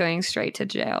balloon is going straight to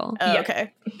jail. Oh,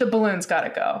 okay. The balloon's got to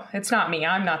go. It's not me.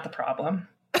 I'm not the problem.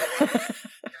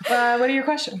 What are your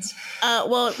questions?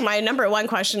 Well, my number 1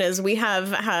 question is, we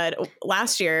have had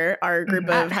last year our group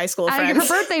of high school friends. At her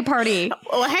birthday party.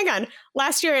 Well, hang on.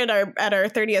 Last year at our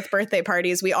 30th birthday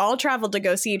parties, we all traveled to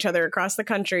go see each other across the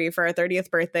country for our 30th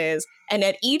birthdays. And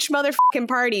at each motherfucking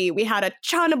party, we had a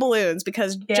ton of balloons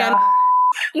because Jen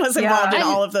was involved in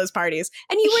all of those parties.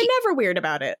 And you were never weird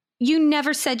about it. You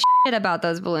never said shit about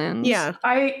those balloons. Yeah.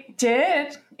 I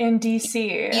did in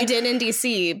DC. You did in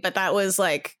DC, but that was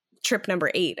like trip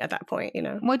number 8 at that point, you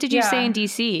know? What did you say in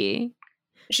DC?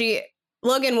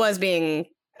 Logan was being,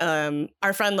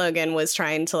 our friend Logan was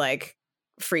trying to like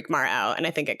freak Mara out, and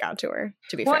I think it got to her,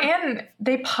 to be fair. Well, and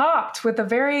they popped with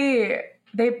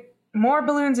more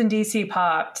balloons in DC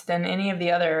popped than any of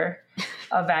the other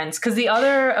events, because the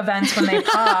other events when they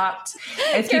popped,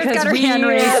 it's because got her hand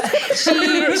raised.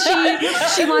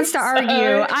 She wants to argue.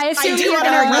 I assume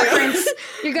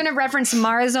you're going to reference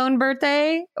Mara's own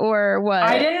birthday or what?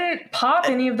 I didn't pop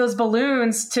any of those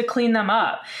balloons to clean them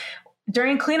up.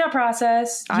 During cleanup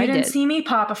process, you didn't see me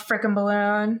pop a frickin'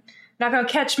 balloon. Not gonna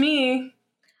catch me.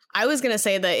 I was going to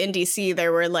say that in DC,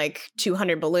 there were like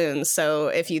 200 balloons. So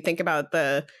if you think about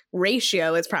the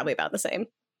ratio, it's probably about the same.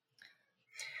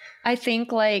 I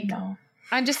think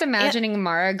I'm just imagining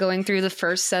Mara going through the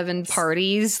first 7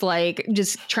 parties, like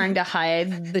just trying to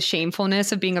hide the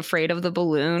shamefulness of being afraid of the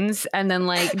balloons. And then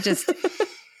like just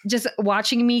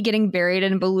watching me getting buried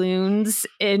in balloons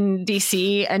in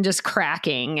DC and just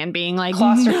cracking and being like,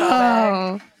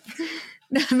 no,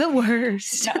 the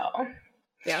worst. No.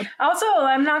 Yeah. Also,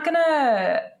 I'm not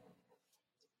gonna.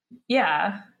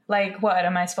 Yeah. Like, what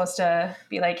am I supposed to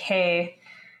be like? Hey,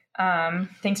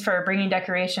 thanks for bringing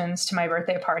decorations to my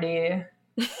birthday party.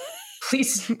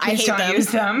 Please don't use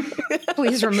them.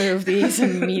 Please remove these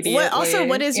immediately.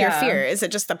 What is your fear? Is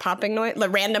it just the popping noise, the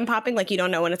random popping? Like you don't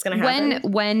know when it's going to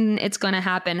happen? When it's going to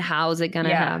happen, how's it going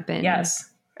to happen? Yes.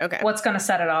 Okay. What's going to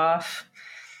set it off?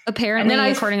 Apparently,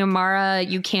 according to Mara,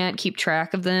 you can't keep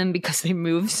track of them because they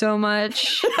move so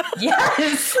much.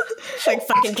 Yes. Like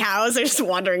fucking cows are just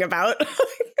wandering about.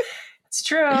 It's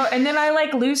true. And then I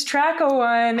like lose track of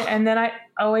one, and then I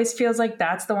always feels like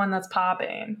that's the one that's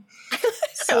popping.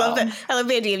 So. I love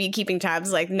the idea of you keeping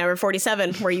tabs, like number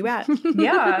 47, where you at?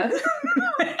 Yeah.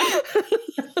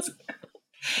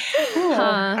 Cool.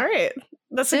 All right.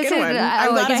 That's a good one. I'm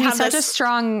glad I have such a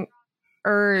strong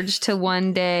urge to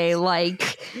one day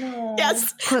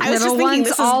put little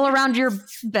ones all around your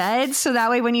bed, so that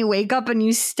way when you wake up and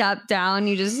you step down,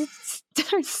 you just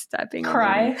start stepping.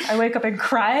 Cry. I wake up and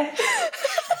cry.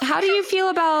 How do you feel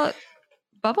about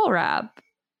bubble wrap?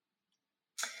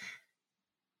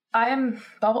 I'm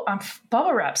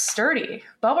bubble wrap sturdy.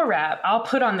 Bubble wrap I'll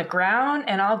put on the ground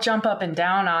and I'll jump up and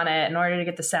down on it in order to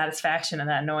get the satisfaction of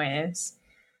that noise.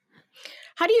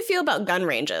 How do you feel about gun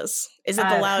ranges? Is it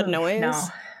the loud noise? No.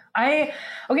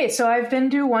 So I've been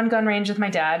to one gun range with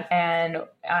my dad, and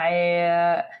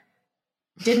I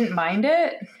didn't mind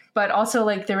it, but also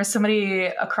like there was somebody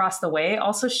across the way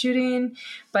also shooting,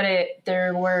 but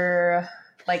there were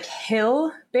like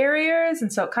hill barriers,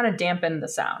 and so it kind of dampened the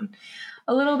sound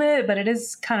a little bit, but it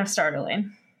is kind of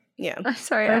startling. Yeah. I'm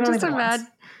sorry.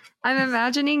 I'm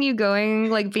imagining you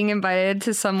going, like being invited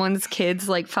to someone's kid's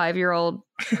like 5-year-old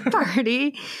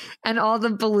party and all the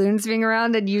balloons being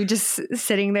around and you just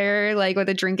sitting there like with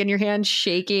a drink in your hand,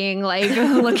 shaking, like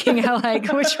looking at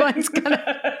like which one's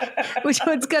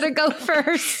gonna go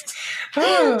first.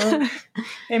 Oh,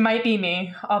 it might be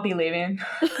me. I'll be leaving.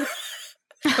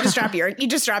 You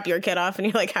just drop your kid off and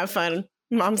you're like, have fun.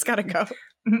 Mom's gotta go.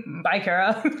 Bye,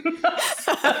 Kara.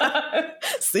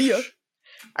 See ya.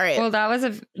 All right. Well, that was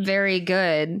a very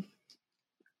good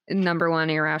number 1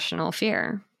 irrational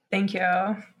fear. Thank you.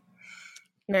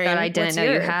 Marianne, that I didn't know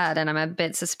you had, and I'm a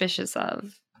bit suspicious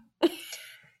of.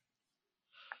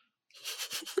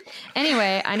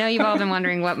 Anyway, I know you've all been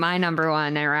wondering what my number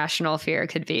 1 irrational fear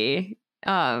could be.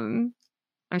 I'm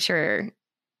sure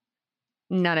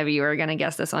none of you are going to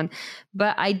guess this one,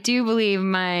 but I do believe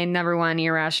my number 1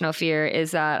 irrational fear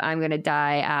is that I'm going to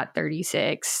die at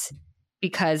 36.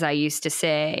 Because I used to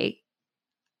say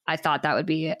I thought that would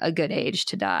be a good age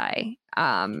to die.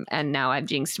 And now I've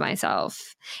jinxed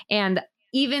myself. And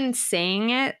even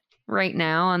saying it right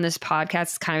now on this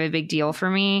podcast is kind of a big deal for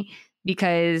me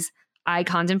because I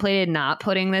contemplated not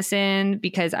putting this in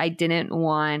because I didn't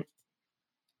want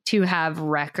to have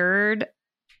record.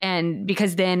 And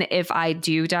because then if I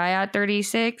do die at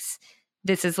 36,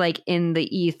 this is like in the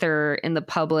ether, in the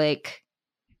public,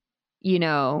 you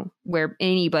know, where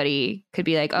anybody could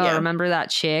be like, oh, remember that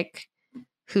chick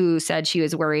who said she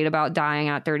was worried about dying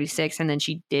at 36 and then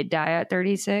she did die at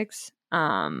 36?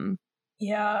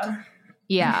 Yeah.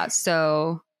 Yeah.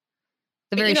 So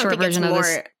the very short version of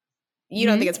this. You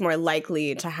don't think it's more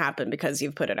likely to happen because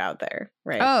you've put it out there,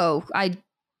 right? Oh, I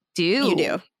do. You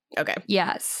do. Okay.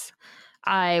 Yes.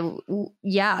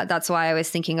 That's why I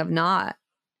was thinking of not.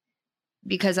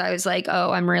 Because I was like,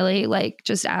 oh, I'm really like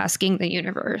just asking the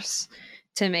universe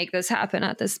to make this happen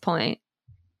at this point.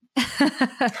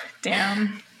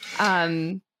 Damn.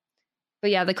 But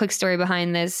yeah, the quick story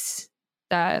behind this,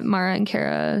 that Mara and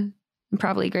Kara, and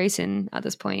probably Grayson at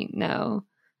this point, know.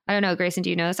 I don't know, Grayson, do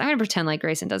you know this? I'm going to pretend like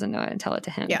Grayson doesn't know it and tell it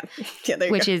to him. Yeah. Yeah, there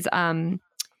you Which go. is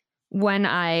when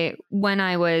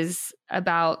I was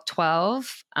about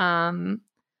 12,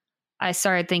 I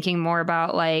started thinking more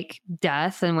about like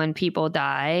death and when people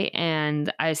die.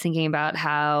 And I was thinking about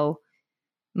how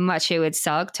much it would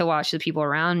suck to watch the people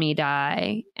around me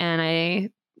die. And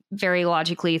I very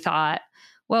logically thought,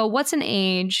 well, what's an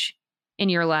age in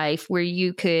your life where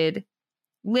you could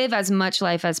live as much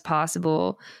life as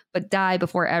possible, but die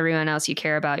before everyone else you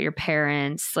care about, your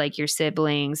parents, like your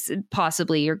siblings,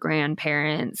 possibly your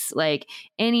grandparents, like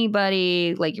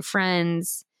anybody, like your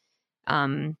friends,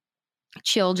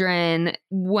 children.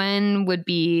 When would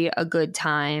be a good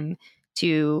time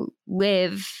to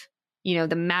live,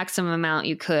 the maximum amount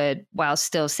you could while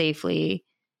still safely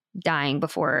dying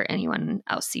before anyone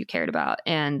else you cared about?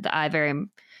 And I very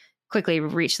quickly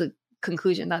reached the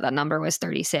conclusion that number was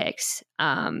 36,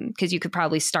 because you could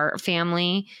probably start a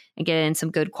family and get in some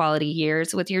good quality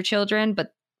years with your children,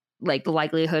 but like the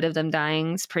likelihood of them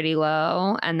dying is pretty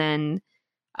low. And then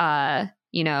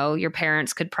your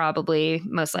parents could probably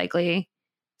most likely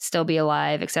still be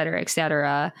alive, et cetera, et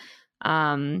cetera.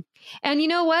 And you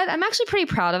know what? I'm actually pretty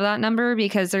proud of that number,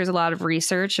 because there's a lot of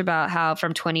research about how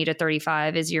from 20 to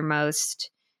 35 is your most.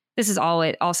 This is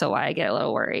also why I get a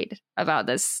little worried about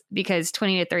this, because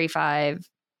 20 to 35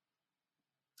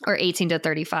 or 18 to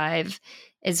 35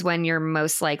 is when you're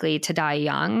most likely to die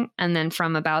young. And then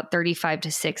from about 35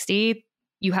 to 60,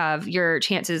 you have your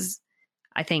chances.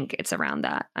 I think it's around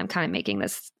that. I'm kind of making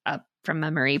this up from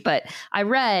memory, but I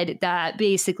read that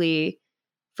basically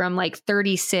from like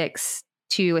 36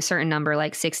 to a certain number,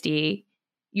 like 60,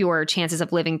 your chances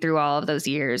of living through all of those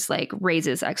years like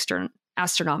raises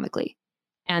astronomically.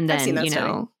 And then,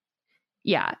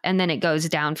 and then it goes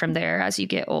down from there as you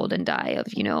get old and die of,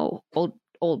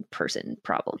 old person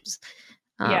problems.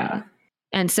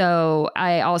 And so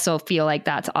I also feel like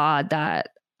that's odd that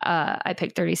I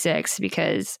picked 36,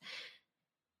 because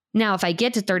now if I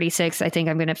get to 36, I think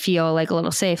I'm going to feel like a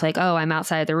little safe, like, oh, I'm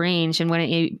outside the range. And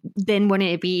wouldn't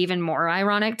it be even more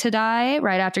ironic to die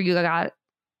right after you got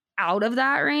out of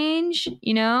that range,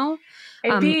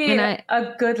 It'd be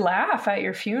a good laugh at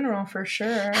your funeral for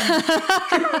sure.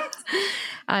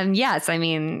 Yes, I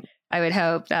mean, I would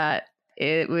hope that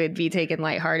it would be taken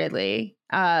lightheartedly.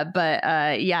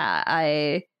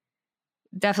 I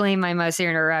definitely my most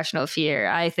irrational fear.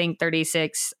 I think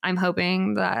 36. I'm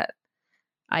hoping that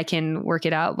I can work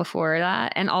it out before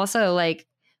that. And also, like,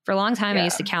 for a long time, I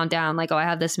used to count down, like, oh, I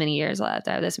have this many years left.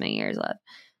 I have this many years left.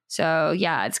 So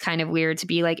yeah, it's kind of weird to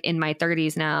be like in my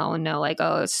 30s now and know like,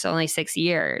 oh, it's only 6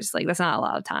 years. Like, that's not a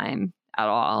lot of time at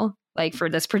all, like for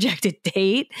this projected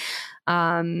date.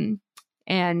 And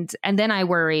then I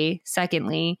worry,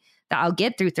 secondly, that I'll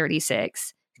get through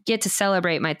 36, get to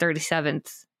celebrate my 37th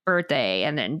birthday,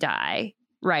 and then die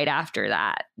right after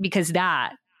that, because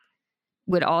that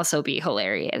would also be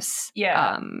hilarious.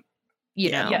 Yeah.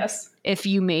 Yes. If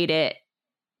you made it.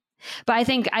 But I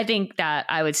think that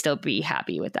I would still be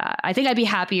happy with that. I think I'd be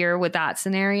happier with that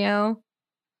scenario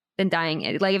than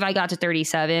dying. Like if I got to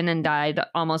 37 and died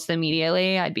almost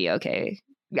immediately, I'd be okay.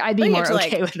 I'd be more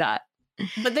okay with that.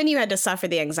 But then you had to suffer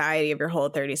the anxiety of your whole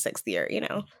 36th year,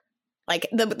 Like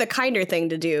the kinder thing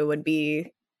to do would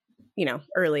be,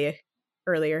 earlier.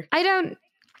 I don't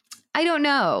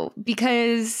know,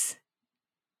 because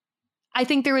I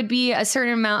think there would be a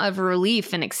certain amount of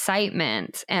relief and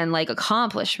excitement and like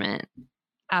accomplishment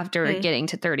after getting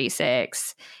to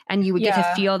 36, and you would get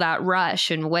to feel that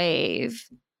rush and wave.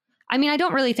 I mean, I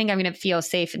don't really think I'm going to feel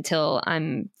safe until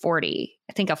I'm 40.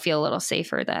 I think I'll feel a little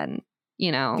safer then,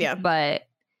 Yeah. But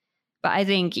I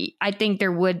think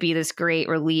there would be this great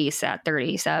release at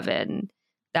 37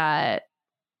 that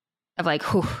of like,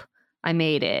 whew, I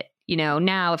made it.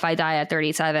 Now if I die at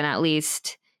 37, at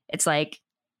least it's like,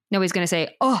 nobody's going to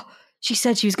say, oh, she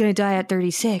said she was going to die at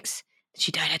 36.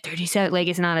 She died at 37. Like,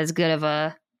 it's not as good of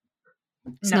a,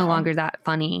 it's no longer that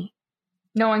funny.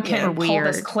 No one can pull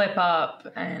this clip up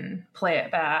and play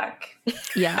it back.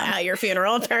 Yeah. At your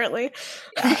funeral, apparently.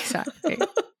 Yeah, exactly.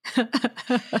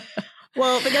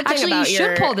 Well, the good thing actually, about you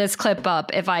should pull this clip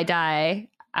up if I die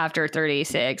after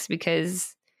 36,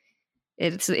 because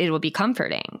it will be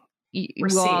comforting.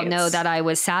 You all know that I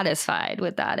was satisfied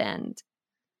with that end.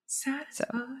 Satisfied.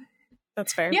 So,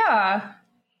 that's fair. Yeah.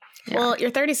 Well,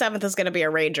 your 37th is going to be a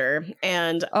rager.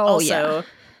 And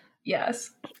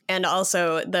yes. And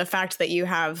also the fact that you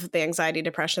have the anxiety,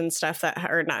 depression stuff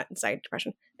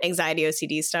anxiety,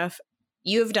 OCD stuff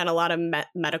you've done a lot of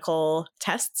medical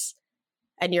tests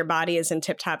and your body is in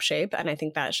tip-top shape. And I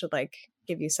think that should like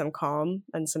give you some calm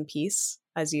and some peace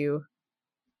as you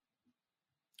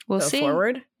We'll go see.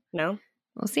 forward. No?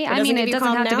 We'll see. It I mean, doesn't it give you doesn't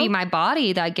calm have to be now? my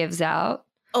body that gives out.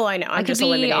 Oh, I know. I'm I could just be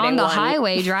eliminating on the one.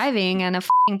 highway driving and a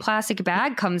fucking plastic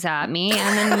bag comes at me,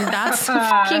 and then that's the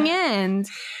fucking end.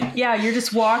 Yeah, you're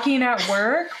just walking at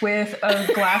work with a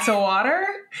glass of water.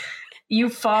 You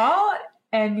fall,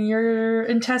 and your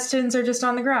intestines are just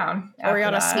on the ground. Or you're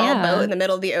on a small boat in the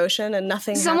middle of the ocean and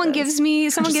nothing Someone happens. gives me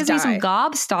some die.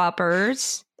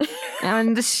 gobstoppers,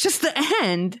 and this is just the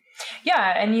end.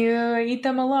 Yeah, and you eat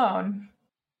them alone.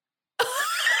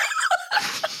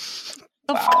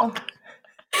 Wow.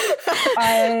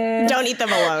 Don't eat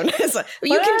them alone.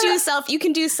 You can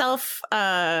do self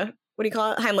what do you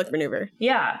call it? Heimlich maneuver.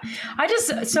 Yeah.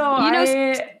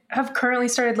 I have currently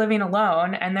started living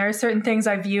alone, and there are certain things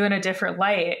I view in a different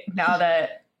light now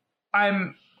that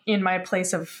I'm in my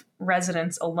place of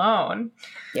residence alone.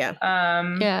 Yeah.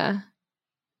 Yeah.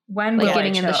 When Like will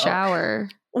getting I in the choke? shower.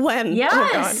 When? Yes. Oh,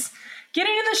 God.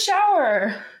 Getting in the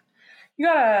shower. You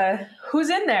gotta, who's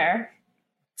in there?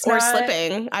 Or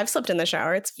slipping. I've slipped in the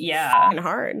shower. It's fucking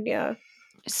hard. Yeah.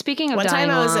 Speaking of One time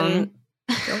dying I was alone,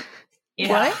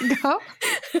 Yeah. What? Go.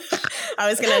 I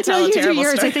was going to tell a you do terrible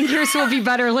yours. story. I think yours will be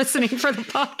better listening for the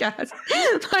podcast.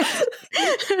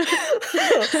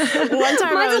 One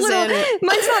time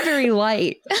mine's not very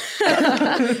light.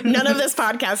 None of this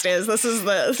podcast is. This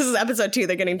is episode 2.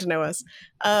 They're getting to know us.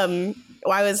 I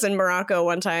was in Morocco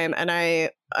one time, and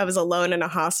I was alone in a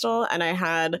hostel, and I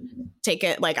had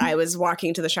taken, like, I was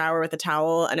walking to the shower with a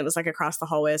towel, and it was like across the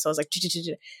hallway. So I was like,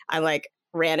 I like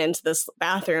ran into this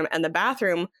bathroom, and the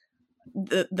bathroom,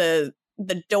 the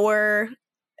door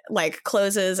like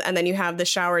closes, and then you have the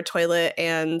shower, toilet,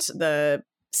 and the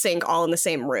sink all in the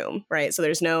same room, right? So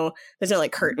there's no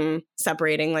like curtain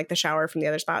separating like the shower from the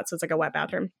other spot, so it's like a wet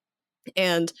bathroom.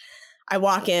 And I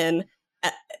walk in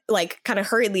like kind of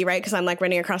hurriedly, right, because I'm like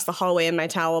running across the hallway in my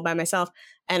towel by myself,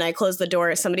 and I closed the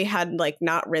door. Somebody had like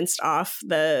not rinsed off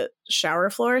the shower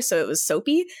floor, so it was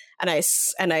soapy, and I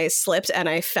slipped and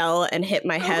I fell and hit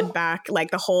my head back,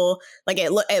 like the whole, like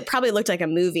it probably looked like a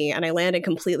movie, and I landed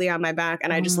completely on my back,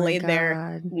 and I just laid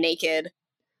there naked,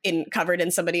 covered in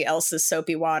somebody else's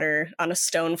soapy water on a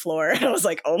stone floor. And I was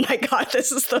like, oh my God,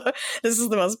 this is the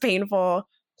most painful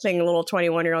thing a little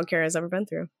 21-year-old Kara has ever been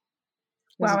through.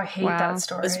 Wow, I hate that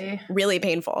story. It was really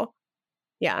painful.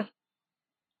 Yeah.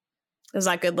 Is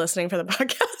that good listening for the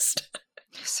podcast?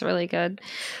 It's really good.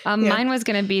 Mine was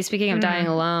going to be, speaking of dying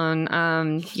alone,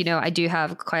 I do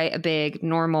have quite a big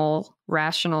normal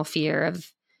rational fear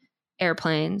of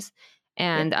airplanes.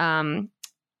 And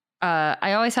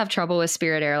I always have trouble with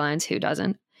Spirit Airlines. Who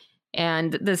doesn't?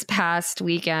 And this past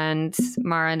weekend,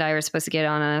 Mara and I were supposed to get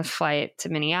on a flight to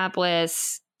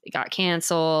Minneapolis. It got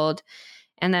canceled.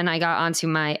 And then I got onto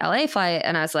my LA flight,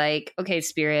 and I was like, okay,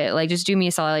 Spirit, like, just do me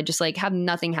a solid. Just like have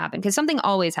nothing happen. Because something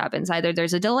always happens. Either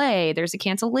there's a delay, there's a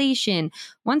cancellation.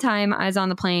 One time I was on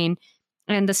the plane,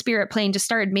 and the Spirit plane just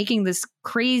started making this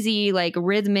crazy, like,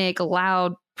 rhythmic,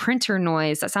 loud printer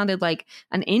noise that sounded like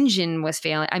an engine was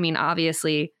failing. I mean,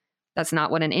 obviously, that's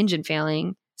not what an engine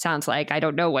failing sounds like. I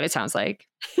don't know what it sounds like.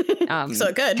 So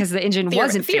it could. Because the engine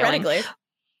wasn't failing. Theoretically.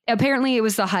 Apparently it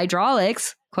was the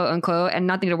hydraulics, quote unquote, and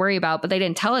nothing to worry about, but they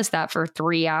didn't tell us that for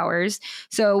 3 hours.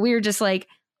 So we were just like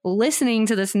listening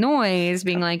to this noise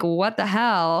being like, what the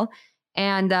hell?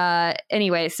 And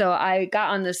anyway, so I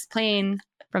got on this plane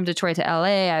from Detroit to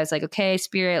LA. I was like, okay,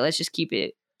 Spirit, let's just keep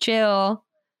it chill.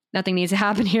 Nothing needs to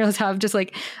happen here. Let's have just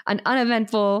like an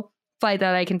uneventful flight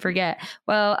that I can forget.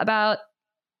 Well, about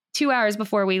 2 hours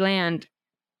before we land,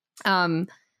 the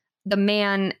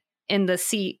man in the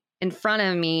seat in front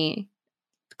of me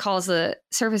calls the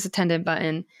service attendant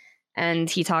button, and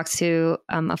he talks to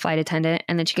a flight attendant,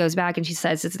 and then she goes back and she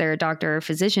says, is there a doctor or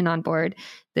physician on board?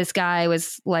 This guy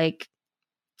was like,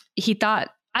 he thought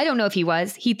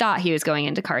he thought he was going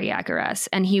into cardiac arrest,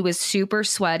 and he was super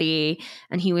sweaty,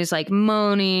 and he was like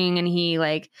moaning, and he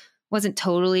like wasn't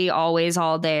totally always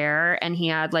all there, and he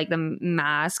had like the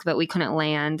mask, but we couldn't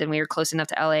land, and we were close enough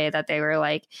to LA that they were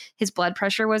like, his blood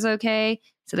pressure was okay.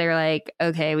 So they were like,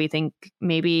 okay, we think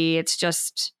maybe it's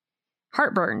just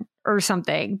heartburn or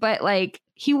something, but like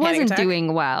he wasn't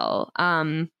doing well.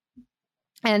 And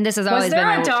this has always been.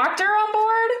 Was there a doctor on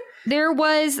board? There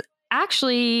was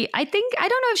actually, I don't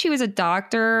know if she was a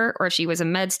doctor or if she was a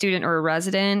med student or a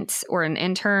resident or an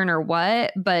intern or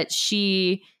what, but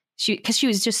because she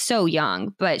was just so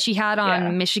young, but she had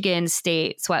on Michigan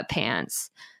State sweatpants.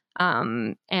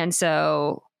 And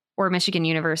so, or Michigan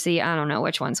University, I don't know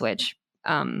which one's which.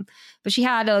 But she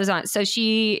had those on. So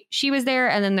she was there,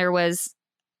 and then there was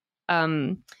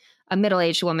a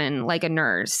middle-aged woman, like a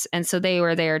nurse. And so they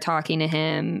were there talking to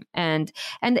him. And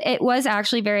it was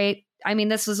actually very, I mean,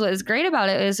 this was what was great about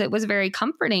it, is it was very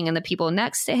comforting, and the people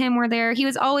next to him were there. He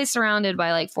was always surrounded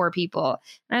by like 4 people.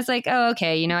 And I was like, oh,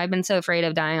 okay, you know, I've been so afraid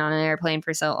of dying on an airplane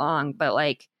for so long, but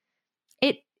like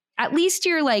at least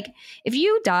you're like, if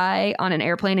you die on an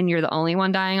airplane and you're the only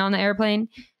one dying on the airplane,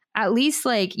 at least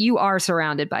like you are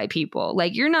surrounded by people.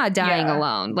 Like you're not dying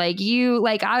alone. Like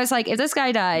I was like, if this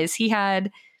guy dies, he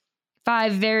had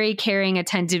 5 very caring,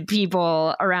 attentive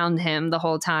people around him the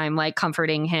whole time, like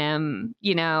comforting him,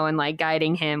 you know, and like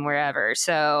guiding him wherever.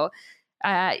 So,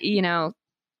 you know,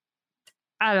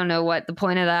 I don't know what the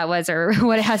point of that was or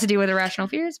what it has to do with Irrational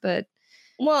Fears, but.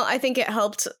 Well, I think it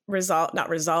helped not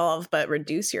resolve, but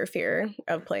reduce your fear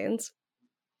of planes.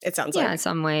 It sounds like. Yeah, in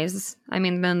some ways. I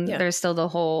mean, then there's still the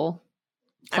whole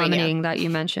plummeting that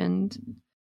you mentioned.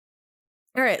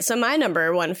 All right. So my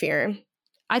number 1 fear.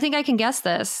 I think I can guess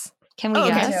this. Can we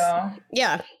guess? Okay.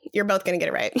 Yeah. You're both going to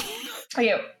get it right. Oh,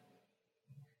 yeah.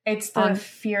 It's the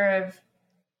fear of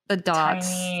the dots.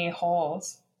 Tiny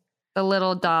holes. The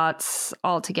little dots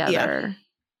all together.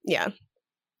 Yeah.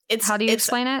 How do you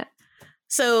explain it?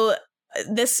 So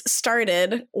this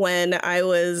started when I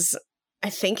was, I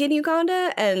think, in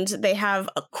Uganda, and they have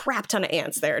a crap ton of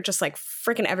ants there, just like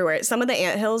freaking everywhere. Some of the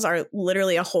ant hills are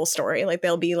literally a whole story. Like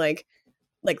they'll be like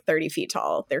 30 feet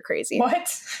tall. They're crazy.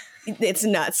 What? It's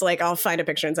nuts. Like I'll find a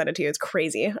picture and send it to you. It's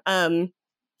crazy.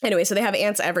 Anyway, so they have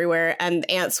ants everywhere,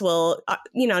 and ants will,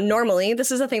 you know, normally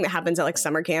this is a thing that happens at like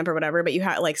summer camp or whatever, but you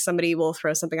have like somebody will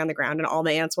throw something on the ground and all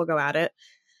the ants will go at it.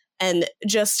 And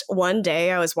just one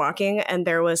day I was walking and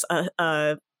there was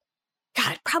probably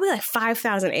like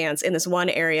 5,000 ants in this one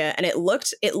area. And it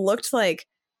looked like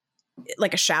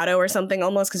a shadow or something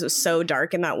almost, because it was so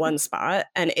dark in that one spot.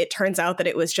 And it turns out that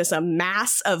it was just a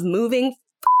mass of moving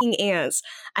ants.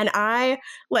 And I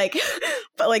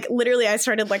literally I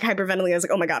started like hyperventilating. I was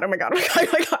like, oh my God,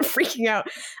 freaking out.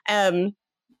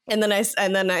 And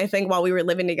then I think while we were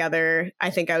living together, I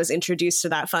think I was introduced to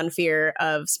that fun fear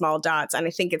of small dots. And I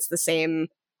think it's the same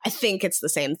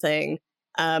thing.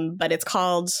 But it's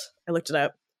called, I looked it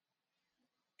up.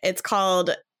 It's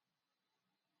called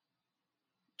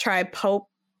trypophobia,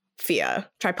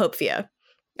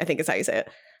 I think is how you say it.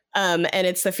 And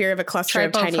it's the fear of a cluster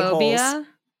of tiny holes.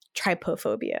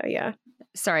 Trypophobia, yeah.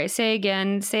 Sorry, say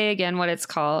again what it's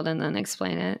called and then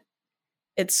explain it.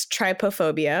 It's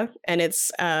trypophobia, and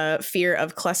it's fear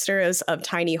of clusters of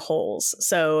tiny holes.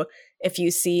 So if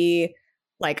you see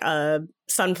like a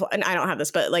sunflower, and I don't have this,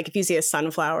 but like if you see a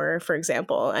sunflower, for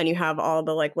example, and you have all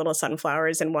the like little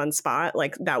sunflowers in one spot,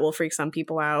 like that will freak some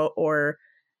people out. Or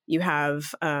you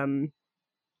have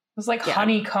it's like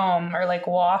honeycomb or like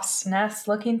wasp nest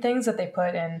looking things that they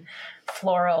put in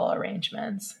floral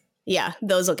arrangements. Yeah,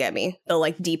 those will get me. The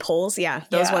like deep holes. Yeah,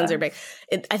 those ones are big.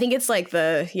 I think it's like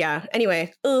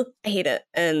anyway, I hate it.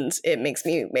 And it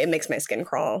makes my skin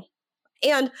crawl.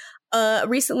 And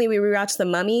recently we rewatched The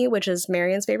Mummy, which is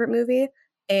Marian's favorite movie.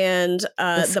 And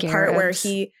the part where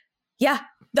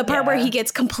where he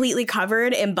gets completely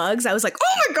covered in bugs, I was like,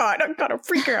 oh my God, I'm gonna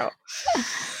freak out.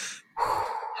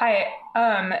 Hi.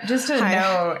 Just a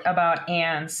note about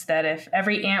ants, that if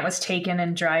every ant was taken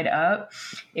and dried up,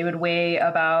 it would weigh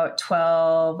about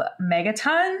 12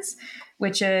 megatons,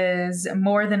 which is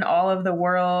more than all of the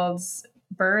world's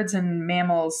birds and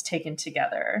mammals taken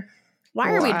together.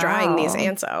 Why are we drying these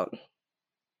ants out?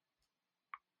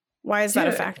 Why is that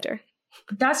a factor?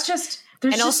 That's just...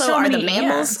 And also, are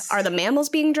the mammals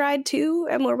being dried too,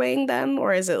 and we're weighing them,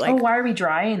 or is it like? Oh, why are we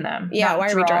drying them? Yeah, why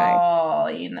are we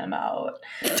drying them out?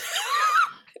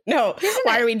 No,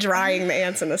 why are we drying the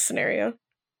ants in this scenario?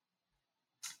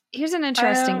 Here's an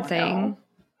interesting thing.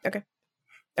 Okay.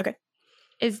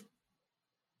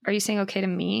 Are you saying okay to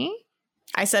me?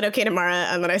 I said okay to Mara,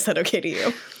 and then I said okay to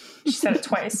you. She said it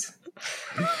twice.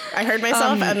 I heard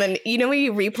myself, and then when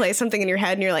you replay something in your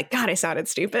head, and you're like, God, I sounded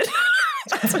stupid.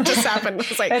 That's what just happened.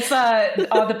 It's like it's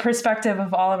all the perspective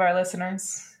of all of our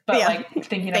listeners. But like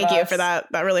thinking Thank you for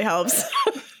that. That really helps.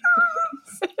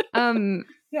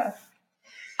 Yeah.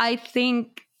 I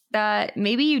think that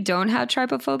maybe you don't have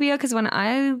trypophobia, because when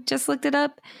I just looked it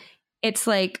up, it's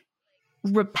like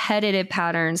repetitive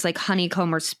patterns like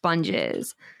honeycomb or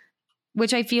sponges,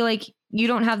 which I feel like you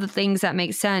don't have the things that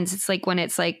make sense. It's like when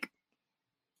it's like,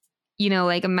 you know,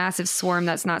 like a massive swarm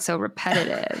that's not so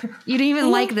repetitive. You didn't even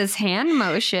like this hand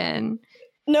motion.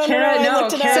 No, I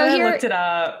looked it up. Kara looked it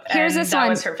up. Here's and this that one.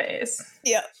 was her face.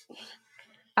 Yeah.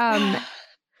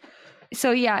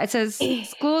 So yeah, it says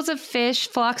schools of fish,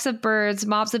 flocks of birds,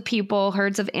 mobs of people,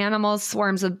 herds of animals,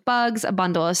 swarms of bugs, a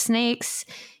bundle of snakes.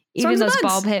 Even Swarms of those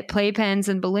bugs. ball pit playpens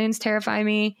and balloons terrify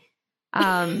me.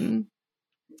 I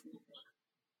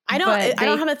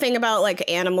don't have a thing about like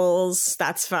animals.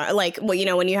 That's fine. Like, well, you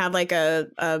know, when you have like a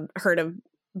herd of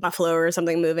buffalo or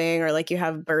something moving, or like you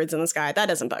have birds in the sky, that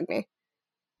doesn't bug me.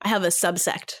 I have a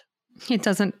subsect. It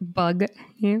doesn't bug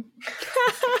you.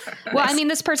 Well, I mean,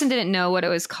 this person didn't know what it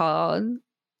was called.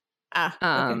 Okay.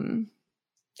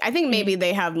 I think maybe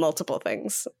they have multiple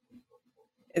things,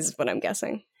 is what I'm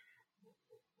guessing.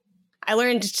 I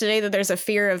learned today that there's a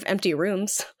fear of empty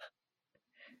rooms.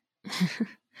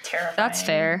 Terrifying. That's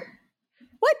fair.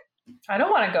 What? I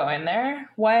don't want to go in there.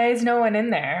 Why is no one in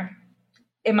there?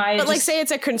 But like, say it's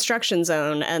a construction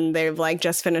zone and they've like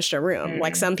just finished a room.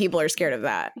 Like, some people are scared of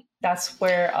that. That's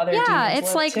where other Yeah, demons it's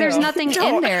live, like too. there's nothing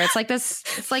in there. It's like this.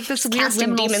 It's like this weird Casting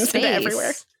liminal demons space.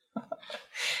 everywhere.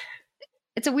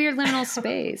 It's a weird liminal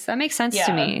space. That makes sense to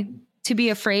Yeah. me. To be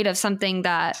afraid of something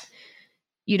that,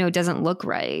 you know, doesn't look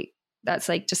right. That's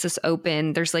like just this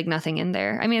open. There's like nothing in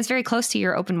there. I mean, it's very close to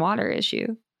your open water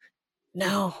issue.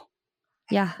 No,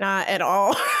 Yeah. not at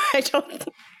all. I don't.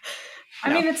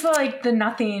 I mean, it's like the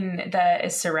nothing that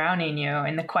is surrounding you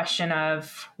and the question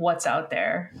of what's out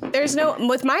there. There's no,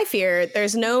 with my fear,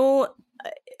 there's no,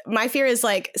 my fear is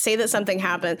like, say that something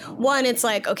happened. One, it's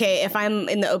like, okay, if I'm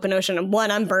in the open ocean,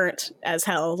 one, I'm burnt as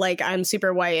hell. Like, I'm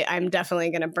super white. I'm definitely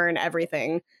going to burn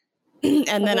everything.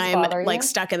 And then I'm like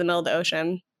stuck in the middle of the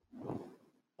ocean.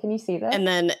 Can you see that? And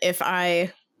then if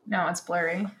I, No, it's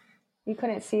blurry. You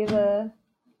couldn't see the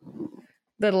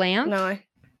lamp?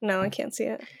 no, I can't see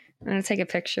it. I'm going to take a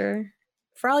picture.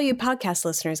 For all you podcast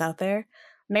listeners out there,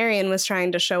 Marion was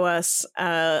trying to show us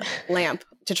a lamp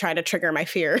to try to trigger my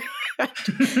fear.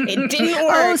 It didn't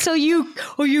work. Oh, so you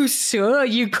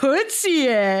could see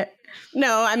it.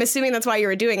 No, I'm assuming that's why you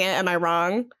were doing it. Am I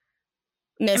wrong?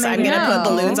 Miss, I'm going to No. put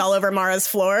balloons all over Mara's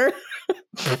floor.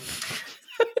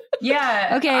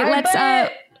 Yeah. Okay, let's,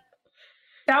 but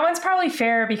that one's probably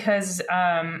fair because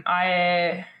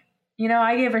I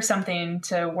gave her something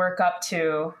to work up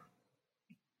to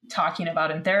talking about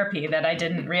in therapy that I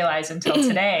didn't realize until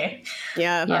today.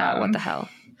 Yeah. Yeah, what the hell?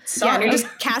 Yeah, and Sorry. you're just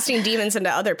casting demons into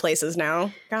other places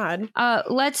now. God.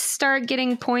 Let's start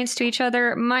getting points to each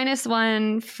other.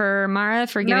 -1 for Mara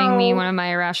for giving me one of my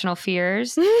irrational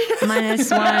fears.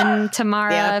 -1 to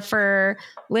Mara for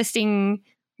listing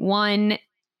one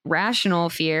rational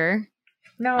fear.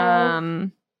 No.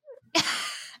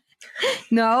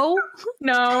 No.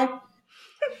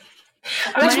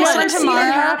 I just Minus want one to see tomorrow.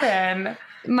 it happen.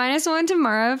 -1 to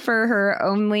Mara for her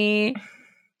only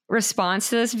response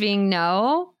to this being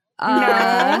no.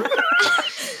 No.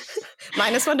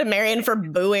 -1 to Marion for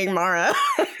booing Mara.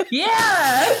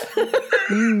 Yeah.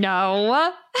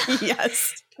 No.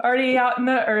 Yes. Already out in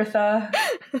the Eartha.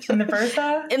 In the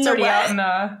Bertha? In It's the already what? out in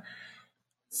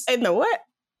the... In the what?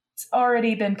 It's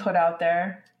already been put out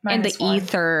there. In the -1.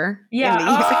 ether. Yeah. In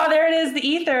the ether. Oh, there it is. The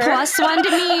ether. +1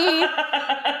 to me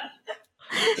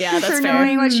Yeah, that's for fair.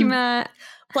 knowing what you meant.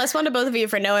 +1 to both of you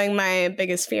for knowing my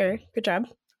biggest fear. Good job.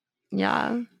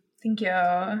 Yeah. Thank you.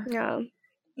 Yeah.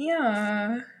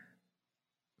 Yeah.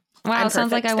 Wow, I'm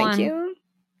sounds like perfect, I won. Thank you.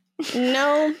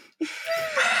 No.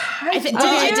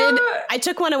 I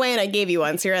took one away and I gave you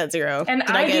one, so you're at 0. And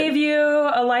Did I get- gave you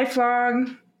a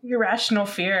lifelong irrational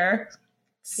fear.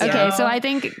 Okay, so I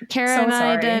think Kara So and I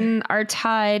sorry. then are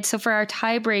tied. So for our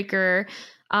tiebreaker,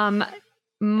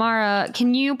 Mara,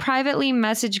 can you privately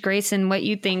message Grayson what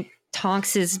you think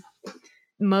Tonks's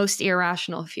most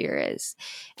irrational fear is?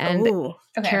 And Ooh.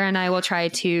 Okay. Kara and I will try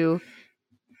to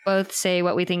both say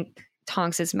what we think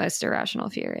Tonks's most irrational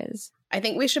fear is. I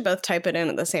think we should both type it in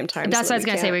at the same time. That's so what I was that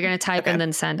going to say. can't- We're going to type Okay. and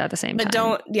then send at the same But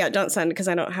time. don't send because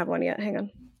I don't have one yet. Hang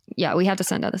on. Yeah, we have to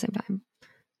send at the same time.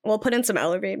 We'll put in some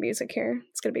elevated music here.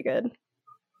 It's going to be good.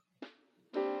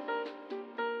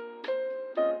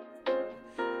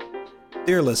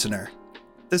 Dear listener,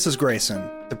 this is Grayson,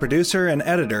 the producer and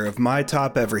editor of My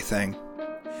Top Everything.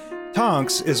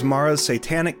 Tonks is Mara's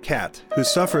satanic cat who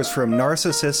suffers from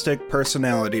narcissistic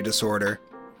personality disorder.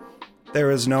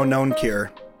 There is no known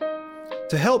cure.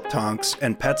 To help Tonks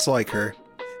and pets like her,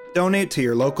 donate to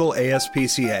your local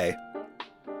ASPCA.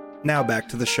 Now back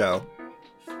to the show.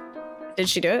 Did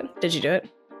she do it? Did you do it?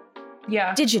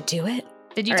 Yeah. Did you do it?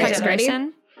 Did you All right, text ready?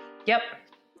 Grayson? Yep.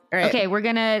 All right. Okay, we're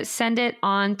going to send it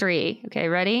on 3. Okay,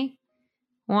 ready?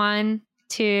 1,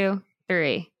 2,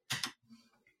 3.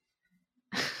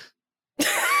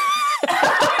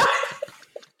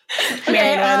 Okay,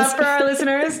 Marion wins. for our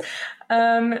listeners,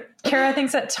 Kara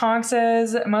thinks that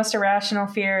Tonks's most irrational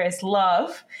fear is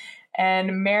love.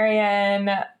 And Marianne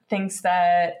thinks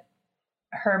that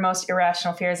her most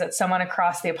irrational fear is that someone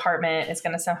across the apartment is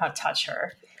going to somehow touch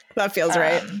her. That feels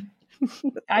right.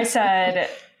 I said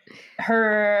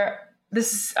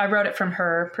I wrote it from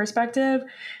her perspective.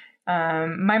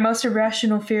 My most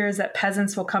irrational fear is that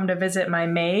peasants will come to visit my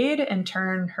maid and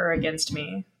turn her against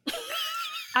me.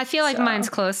 I feel like mine's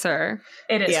closer.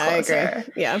 It is closer. I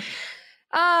agree. Yeah.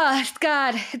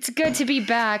 God, it's good to be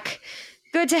back.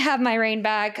 Good to have my reign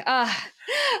back.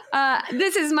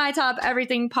 This is My Top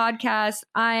Everything podcast.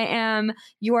 I am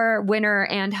your winner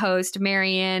and host,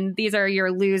 Marianne. These are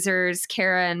your losers,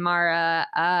 Kara and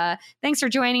Mara. Thanks for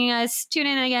joining us. Tune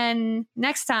in again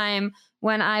next time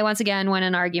when I once again win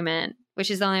an argument, which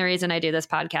is the only reason I do this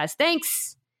podcast.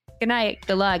 Thanks. Good night.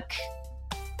 Good luck.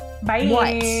 Bye. What?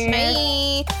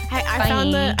 Bye.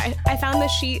 I found the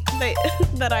sheet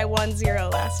that I won 0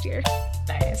 last year.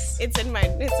 Nice. It's in my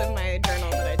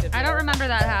journal that I did. I don't remember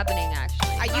that happening, actually.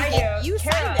 You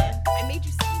signed it. I made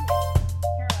you sign it.